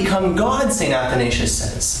man might become God, St. Athanasius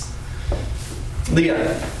says.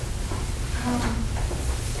 Leah.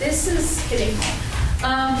 This is hitting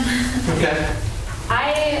home. Okay.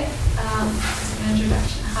 As an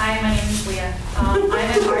introduction. Hi, my name is Leah. I'm in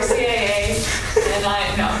RCAA, and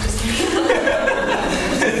I'm just kidding.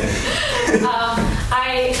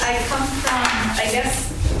 I come from, I guess,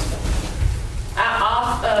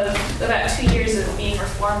 off of about 2 years of being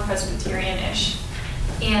Reformed Presbyterian-ish.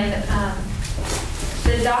 And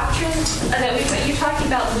the doctrine that you're talking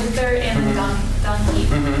about, Luther and the donkey.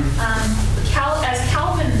 As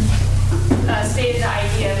Calvin stated the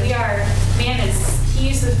idea, he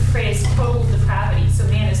used the phrase total depravity. So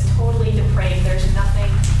man is totally depraved. There's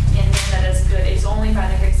nothing in man that is good. It's only by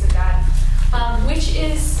the grace of God. Which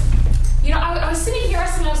is, I was sitting here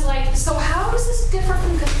and I was like, so how is this different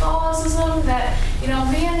from Catholicism? That,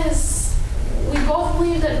 we both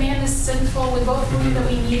believe that man is sinful. We both believe that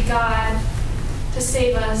we need God to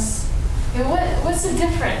save us. What's the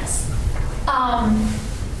difference?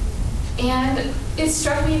 And it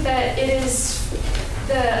struck me that it is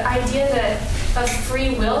the idea that of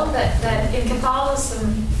free will that in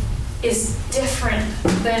Catholicism is different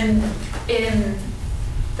than in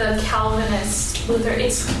the Calvinist Luther.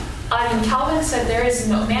 Calvin said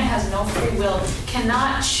man has no free will,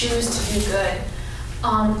 cannot choose to do good,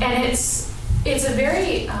 and it's a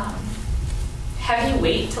very heavy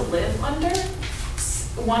weight to live under.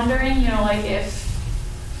 Wondering, if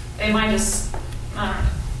am I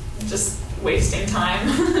just wasting time,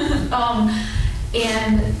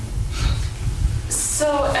 and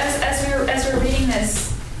so as we're reading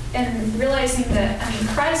this and realizing that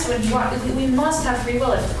Christ, when he walked, we must have free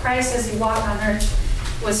will. If Christ, as he walked on earth,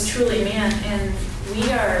 was truly man, and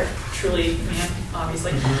we are truly man,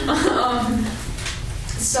 obviously.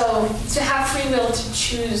 So to have free will to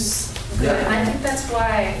choose good, and I think that's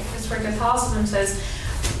where Catholicism says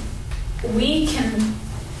we can,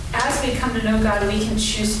 as we come to know God, we can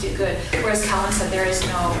choose to do good. Whereas Calvin said there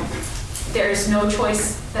is no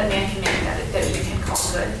choice that man can make that you can call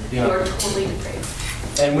good. Yeah. You are totally depraved.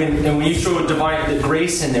 And when you throw divine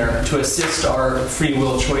grace in there to assist our free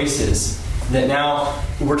will choices, that now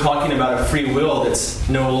we're talking about a free will that's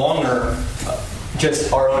no longer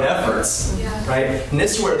just our own efforts, right? And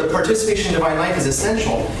this is where the participation in divine life is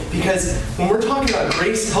essential, because when we're talking about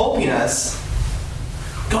grace helping us,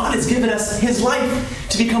 God has given us His life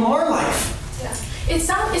to become our life. Yeah. It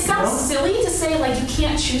sounds silly to say you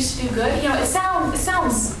can't choose to do good. It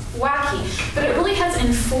sounds wacky, but it really has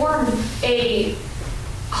informed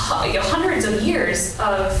hundreds of years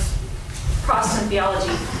of Protestant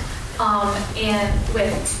theology, and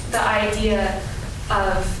with the idea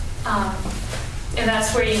of, and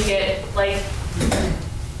that's where you get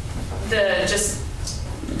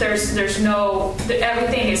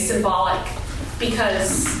everything is symbolic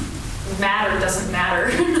because matter doesn't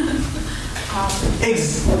matter.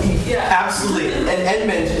 Absolutely. And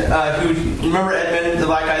Edmund, remember Edmund, the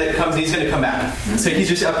black guy that comes, he's going to come back. So he's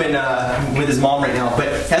just up in with his mom right now.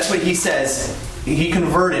 But that's what he says. He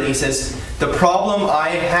converted. He says, the problem I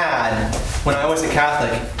had when I was a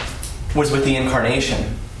Catholic was with the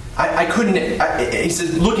incarnation. I couldn't, he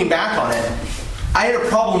says, looking back on it, I had a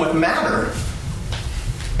problem with matter.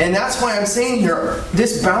 And that's why I'm saying here,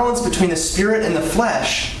 this balance between the spirit and the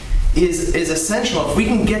flesh is essential. If we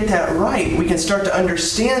can get that right, we can start to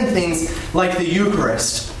understand things like the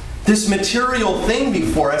Eucharist. This material thing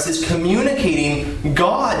before us is communicating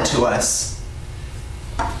God to us.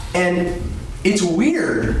 And it's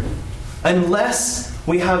weird, unless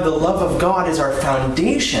we have the love of God as our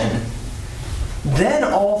foundation, then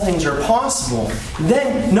all things are possible.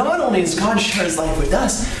 Then not only does God share His life with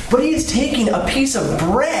us, but He is taking a piece of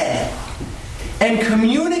bread and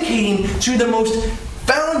communicating through the most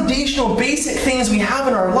foundational, basic things we have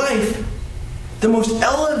in our life, the most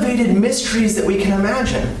elevated mysteries that we can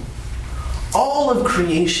imagine. All of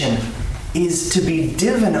creation is to be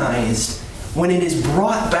divinized when it is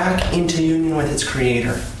brought back into union with its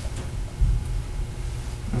Creator.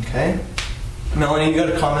 Okay? Melanie, you got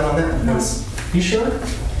a comment on that? No. You sure?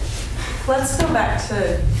 Let's go back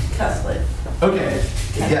to Catholic. Okay.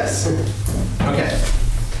 Yes. Okay.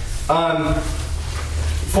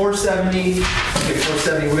 470. Okay,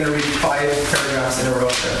 470. We're going to read 5 paragraphs in a row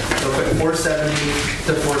there. Real quick. 470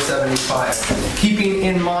 to 475. Keeping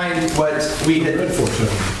in mind what we had read.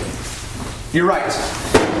 470. You're right.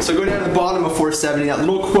 So go down to the bottom of 470. That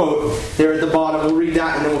little quote there at the bottom. We'll read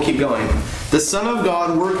that and then we'll keep going. The Son of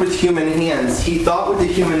God worked with human hands. He thought with the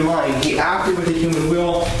human mind. He acted with the human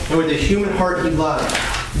will, and with the human heart he loved.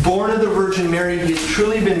 Born of the Virgin Mary, he has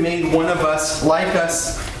truly been made one of us, like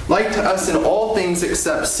to us in all things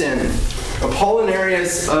except sin.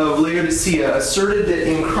 Apollinarius of Laodicea asserted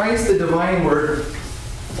that in Christ the divine Word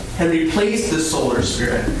had replaced the soul or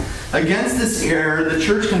spirit. Against this error, the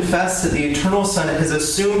Church confessed that the eternal Son has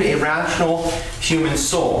assumed a rational human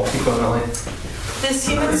soul. Keep going, Ellie. This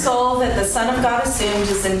human soul that the Son of God assumed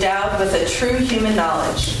is endowed with a true human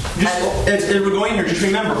knowledge. As we're going here, just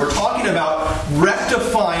remember, we're talking about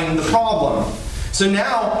rectifying the problem. So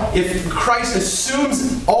now, if Christ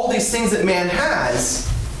assumes all these things that man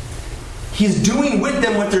has, he's doing with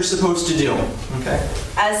them what they're supposed to do. Okay?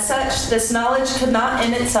 As such, this knowledge could not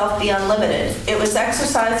in itself be unlimited. It was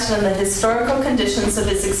exercised in the historical conditions of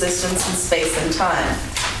his existence in space and time.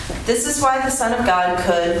 This is why the Son of God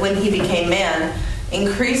could, when he became man,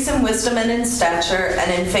 increase in wisdom and in stature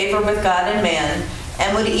and in favor with God and man,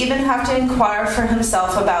 and would even have to inquire for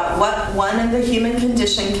himself about what one in the human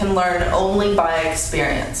condition can learn only by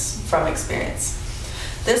experience, from experience.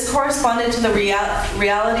 This corresponded to the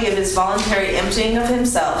reality of his voluntary emptying of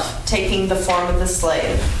himself, taking the form of the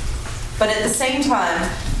slave. But at the same time,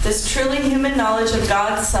 this truly human knowledge of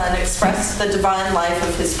God's Son expressed the divine life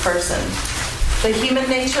of his person. The human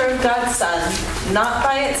nature of God's Son, not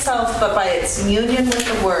by itself but by its union with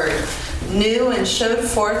the Word, knew and showed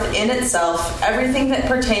forth in itself everything that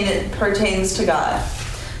pertains to God.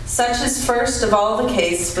 Such is first of all the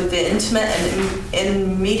case with the intimate and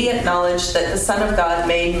immediate knowledge that the Son of God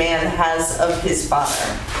made man has of his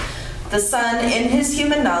Father. The Son, in his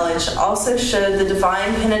human knowledge, also showed the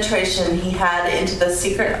divine penetration he had into the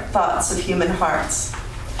secret thoughts of human hearts.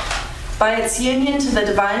 By its union to the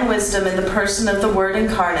divine wisdom in the person of the Word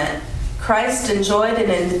incarnate, Christ enjoyed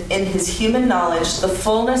in his human knowledge the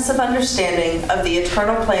fullness of understanding of the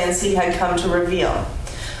eternal plans he had come to reveal.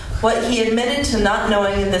 What he admitted to not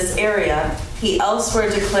knowing in this area, he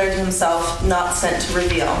elsewhere declared himself not sent to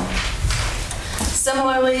reveal.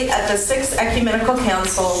 Similarly, at the Sixth Ecumenical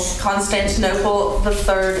Council, Constantinople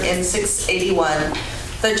III in 681,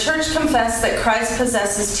 the Church confessed that Christ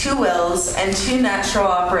possesses two wills and two natural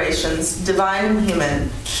operations, divine and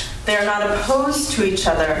human. They are not opposed to each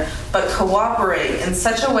other, but cooperate in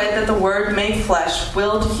such a way that the Word made flesh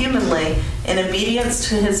willed humanly, in obedience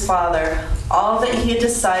to his Father, all that he had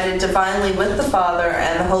decided divinely with the Father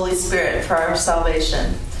and the Holy Spirit for our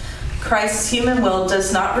salvation. Christ's human will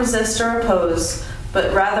does not resist or oppose,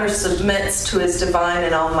 but rather submits to his divine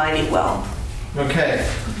and almighty will. Okay,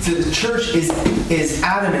 so the church is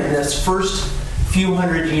adamant in this first few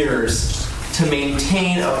hundred years to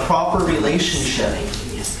maintain a proper relationship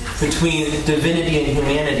between divinity and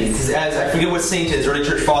humanity. Because as I forget what saint it is, early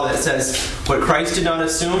church father, that says, what Christ did not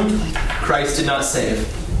assume, Christ did not save.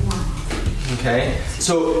 Okay?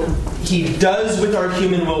 So he does with our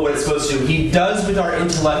human will what it's supposed to do. He does with our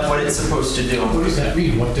intellect what it's supposed to do. What does that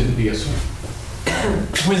mean? What didn't he assume?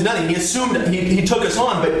 It was nothing. He assumed he took us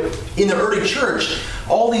on, but in the early church,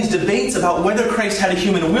 all these debates about whether Christ had a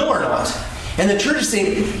human will or not. And the church is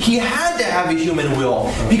saying he had to have a human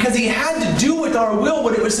will because he had to do with our will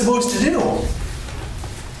what it was supposed to do.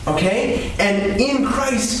 Okay? And in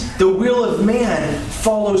Christ, the will of man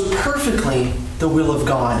follows perfectly the will of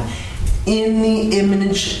God in the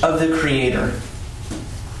image of the Creator.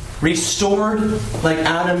 Restored like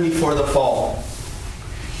Adam before the fall.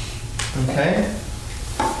 Okay?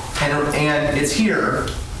 And it's here.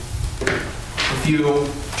 If you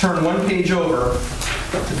turn one page over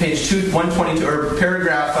to page 122, or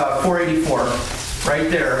paragraph 484,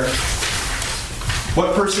 right there.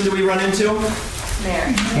 What person do we run into?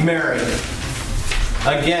 Mary. Mary.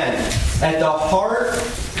 Again, at the heart,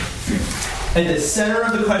 at the center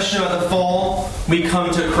of the question about the fall, we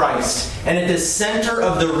come to Christ. And at the center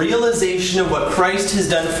of the realization of what Christ has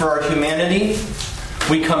done for our humanity,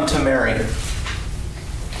 we come to Mary.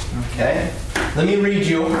 Okay? Let me read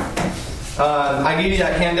you. I gave you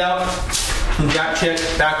that handout from Jack Chick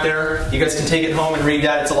back there. You guys can take it home and read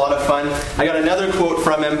that. It's a lot of fun. I got another quote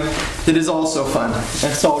from him that is also fun.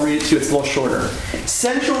 And so I'll read it to you. It's a little shorter.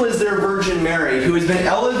 Central is their Virgin Mary, who has been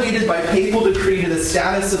elevated by papal decree to the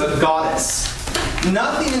status of a goddess.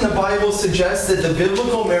 Nothing in the Bible suggests that the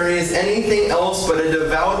biblical Mary is anything else but a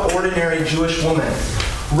devout, ordinary Jewish woman.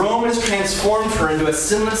 Rome has transformed her into a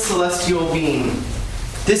sinless celestial being.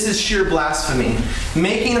 This is sheer blasphemy,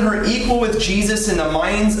 making her equal with Jesus in the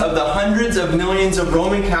minds of the hundreds of millions of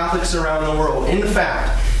Roman Catholics around the world. In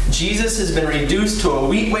fact, Jesus has been reduced to a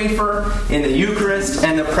wheat wafer in the Eucharist,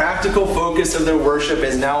 and the practical focus of their worship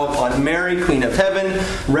is now upon Mary, Queen of Heaven,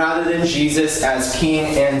 rather than Jesus as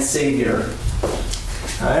King and Savior.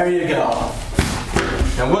 There you go.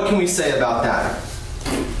 Now what can we say about that?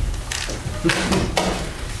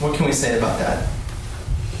 What can we say about that?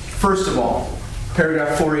 First of all,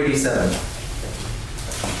 paragraph 487.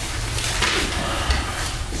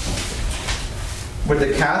 What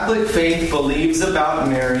the Catholic faith believes about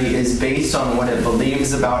Mary is based on what it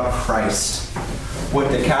believes about Christ.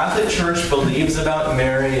 What the Catholic Church believes about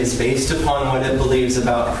Mary is based upon what it believes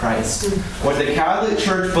about Christ. What the Catholic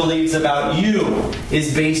Church believes about you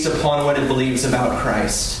is based upon what it believes about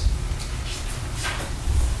Christ.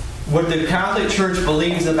 what the Catholic Church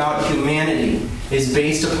believes about humanity is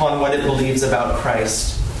based upon what it believes about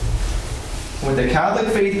Christ. What the Catholic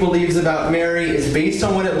faith believes about Mary is based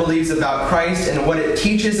on what it believes about Christ, and what it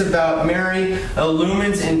teaches about Mary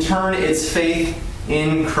illumines in turn its faith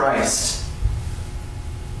in Christ.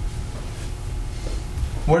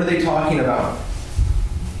 What are they talking about?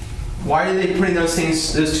 Why are they putting those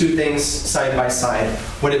two things side by side?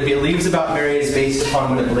 What it believes about Mary is based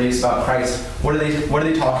upon what it believes about Christ. What are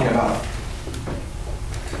they talking about?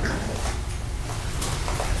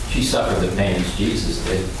 She suffered the pains Jesus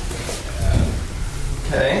did.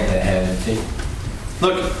 Okay.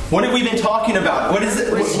 Look, what have we been talking about? What is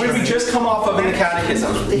it? What did we just come off of in the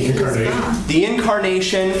Catechism? The incarnation. The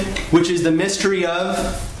Incarnation, which is the mystery of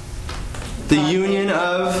the union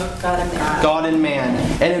of God and man.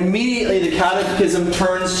 And immediately the Catechism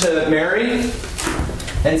turns to Mary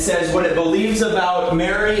and says what it believes about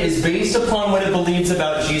Mary is based upon what it believes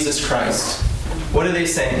about Jesus Christ. What are they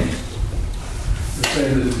saying? They're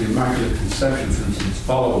saying that the Immaculate Conception, for instance,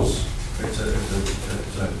 follows, it's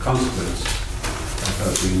a consequence of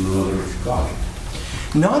her being the mother of God.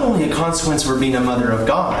 Not only a consequence for being a mother of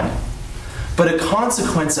God, but a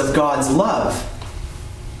consequence of God's love.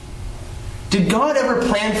 Did God ever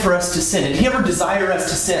plan for us to sin? Did He ever desire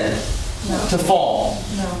us to sin? No. To fall?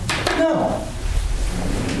 No.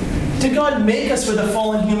 Did God make us with a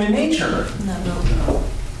fallen human nature? No.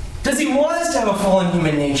 Does He want us to have a fallen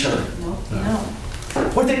human nature? No.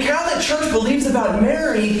 What the Catholic Church believes about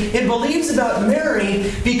Mary, it believes about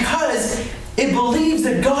Mary because it believes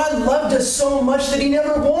that God loved us so much that He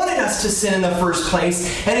never wanted us to sin in the first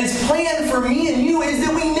place. And His plan for me and you is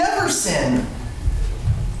that we never sin.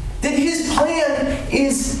 That His plan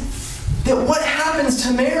is that what happens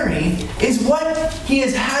to Mary is what He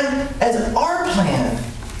has had as our plan.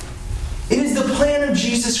 It is the plan of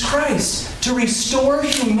Jesus Christ to restore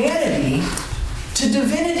humanity to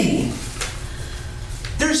divinity.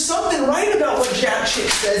 There's something right about what Jack Chick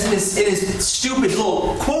says in his stupid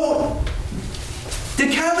little quote.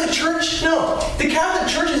 The Catholic Church, no. The Catholic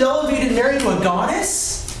Church has elevated Mary to a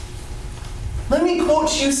goddess. Let me quote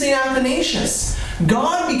to you St. Athanasius.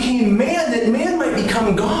 God became man that man might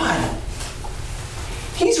become God.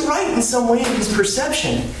 He's right in some way in his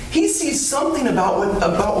perception. He sees something about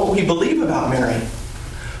what we believe about Mary.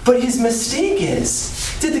 But his mistake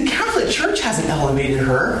is that the Catholic Church hasn't elevated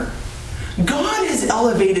her. God has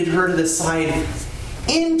elevated her to the side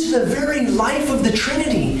into the very life of the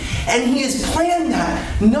Trinity. And He has planned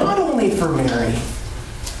that not only for Mary,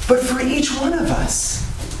 but for each one of us.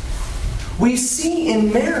 We see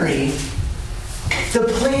in Mary the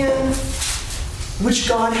plan which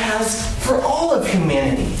God has for all of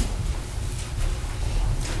humanity.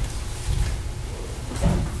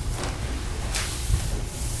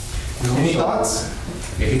 Any thoughts?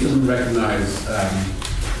 He doesn't recognize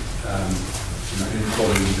in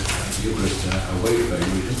calling the Eucharist a wafer,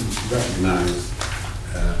 he doesn't recognize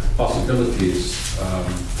possibilities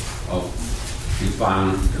of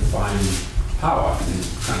divine power in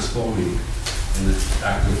transforming, in the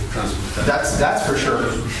act of transformation. That's for sure.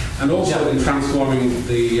 And also in transforming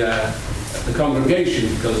the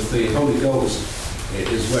congregation, because the Holy Ghost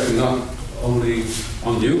is working not only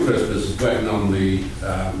on the Eucharist, but is working on the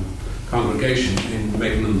congregation in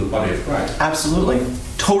making them the body of Christ. Absolutely.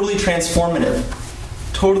 Totally transformative.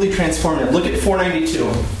 Totally transformative. Look at 492.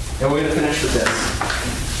 And we're going to finish with this.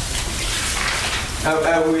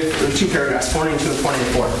 With 2 paragraphs, 492 and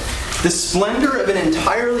 494. The splendor of an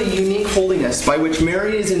entirely unique holiness by which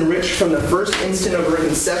Mary is enriched from the first instant of her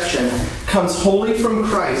conception comes wholly from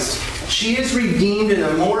Christ. She is redeemed in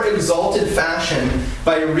a more exalted fashion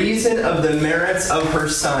by reason of the merits of her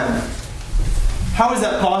Son. How is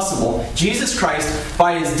that possible? Jesus Christ,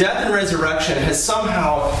 by His death and resurrection, has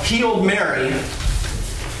somehow healed Mary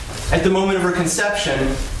at the moment of her conception,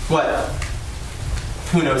 what?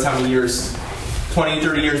 Who knows how many years? 20,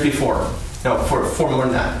 30 years before. No, four more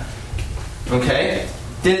than that. Okay?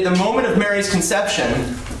 Then at the moment of Mary's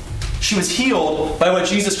conception, she was healed by what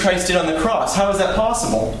Jesus Christ did on the cross. How is that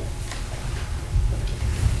possible?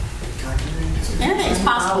 Everything's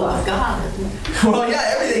possible with God. Well,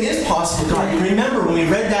 yeah, everything is possible with God. Remember, when we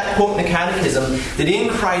read that quote in the Catechism, that in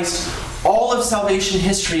Christ, all of salvation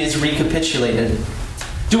history is recapitulated.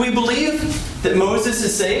 Do we believe that Moses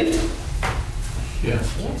is saved?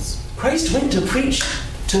 Yes. Christ went to preach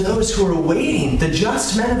to those who are awaiting, the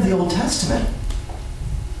just men of the Old Testament.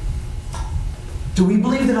 Do we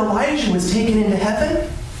believe that Elijah was taken into heaven?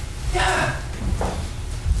 Yeah.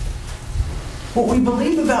 What we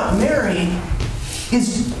believe about Mary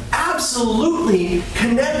is absolutely absolutely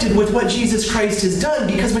connected with what Jesus Christ has done,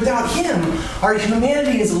 because without him, our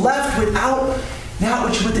humanity is left without that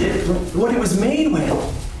what it was made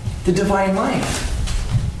with, the divine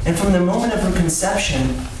life. And from the moment of her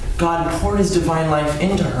conception, God poured his divine life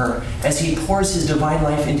into her as he pours his divine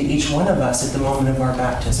life into each one of us at the moment of our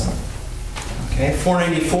baptism. Okay,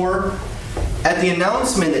 494. At the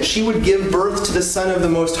announcement that she would give birth to the Son of the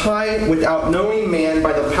Most High without knowing man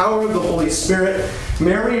by the power of the Holy Spirit,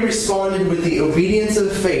 Mary responded with the obedience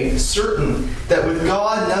of faith, certain that with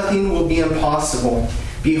God nothing will be impossible.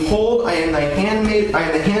 Behold, I am the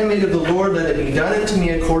handmaid of the Lord, let it be done unto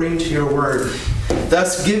me according to your word.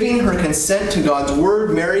 Thus, giving her consent to God's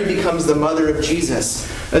word, Mary becomes the mother of Jesus,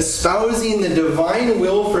 espousing the divine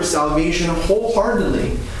will for salvation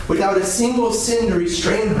wholeheartedly, without a single sin to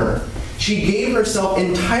restrain her. She gave herself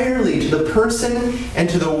entirely to the person and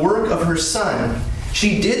to the work of her Son.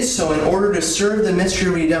 She did so in order to serve the mystery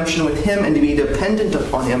of redemption with him and to be dependent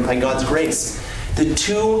upon him by God's grace. The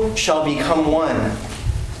two shall become one.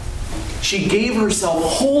 She gave herself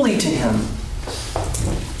wholly to him.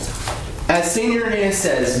 As St. Irenaeus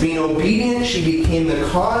says, being obedient, she became the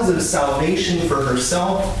cause of salvation for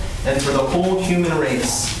herself and for the whole human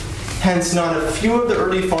race. Hence, not a few of the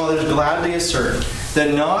early fathers gladly assert the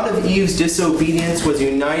knot of Eve's disobedience was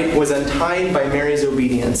untied by Mary's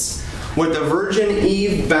obedience. What the virgin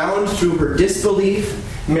Eve bound through her disbelief,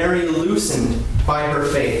 Mary loosened by her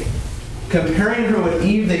faith. Comparing her with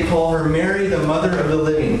Eve, they call her Mary, the mother of the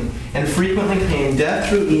living, and frequently claim death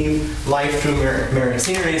through Eve, life through Mary.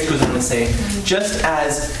 St. Irenaeus goes on to say, just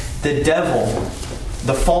as the devil,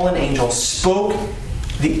 the fallen angel, spoke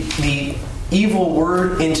the evil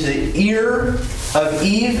word into the ear of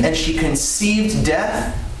Eve and she conceived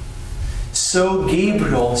death, so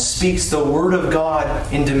Gabriel speaks the word of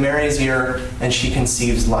God into Mary's ear and she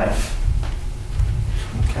conceives life.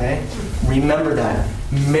 Okay? Remember that.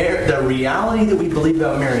 The reality that we believe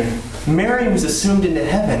about Mary was assumed into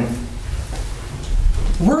heaven.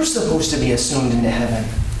 We're supposed to be assumed into heaven.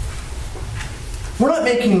 We're not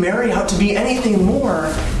making Mary out to be anything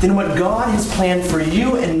more than what God has planned for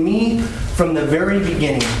you and me from the very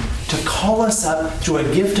beginning, to call us up through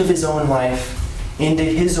a gift of his own life into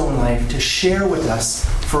his own life, to share with us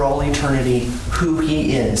for all eternity who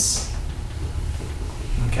he is.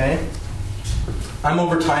 Okay? I'm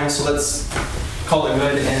over time, so let's call it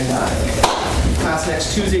good and class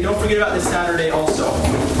next Tuesday. Don't forget about this Saturday also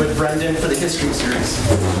with Brendan for the history series.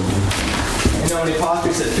 In nomine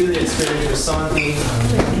Patris et Filii et Spiritus Sancti.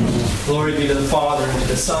 Glory be to the Father, and to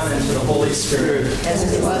the Son, and to the Holy Spirit.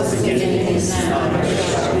 As it was in the beginning, is now, and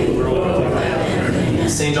shall be, world without end.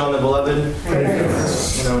 Saint John the Beloved.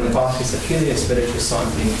 In nomine Patris et Filii et Spiritus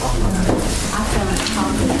Sancti. I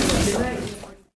found it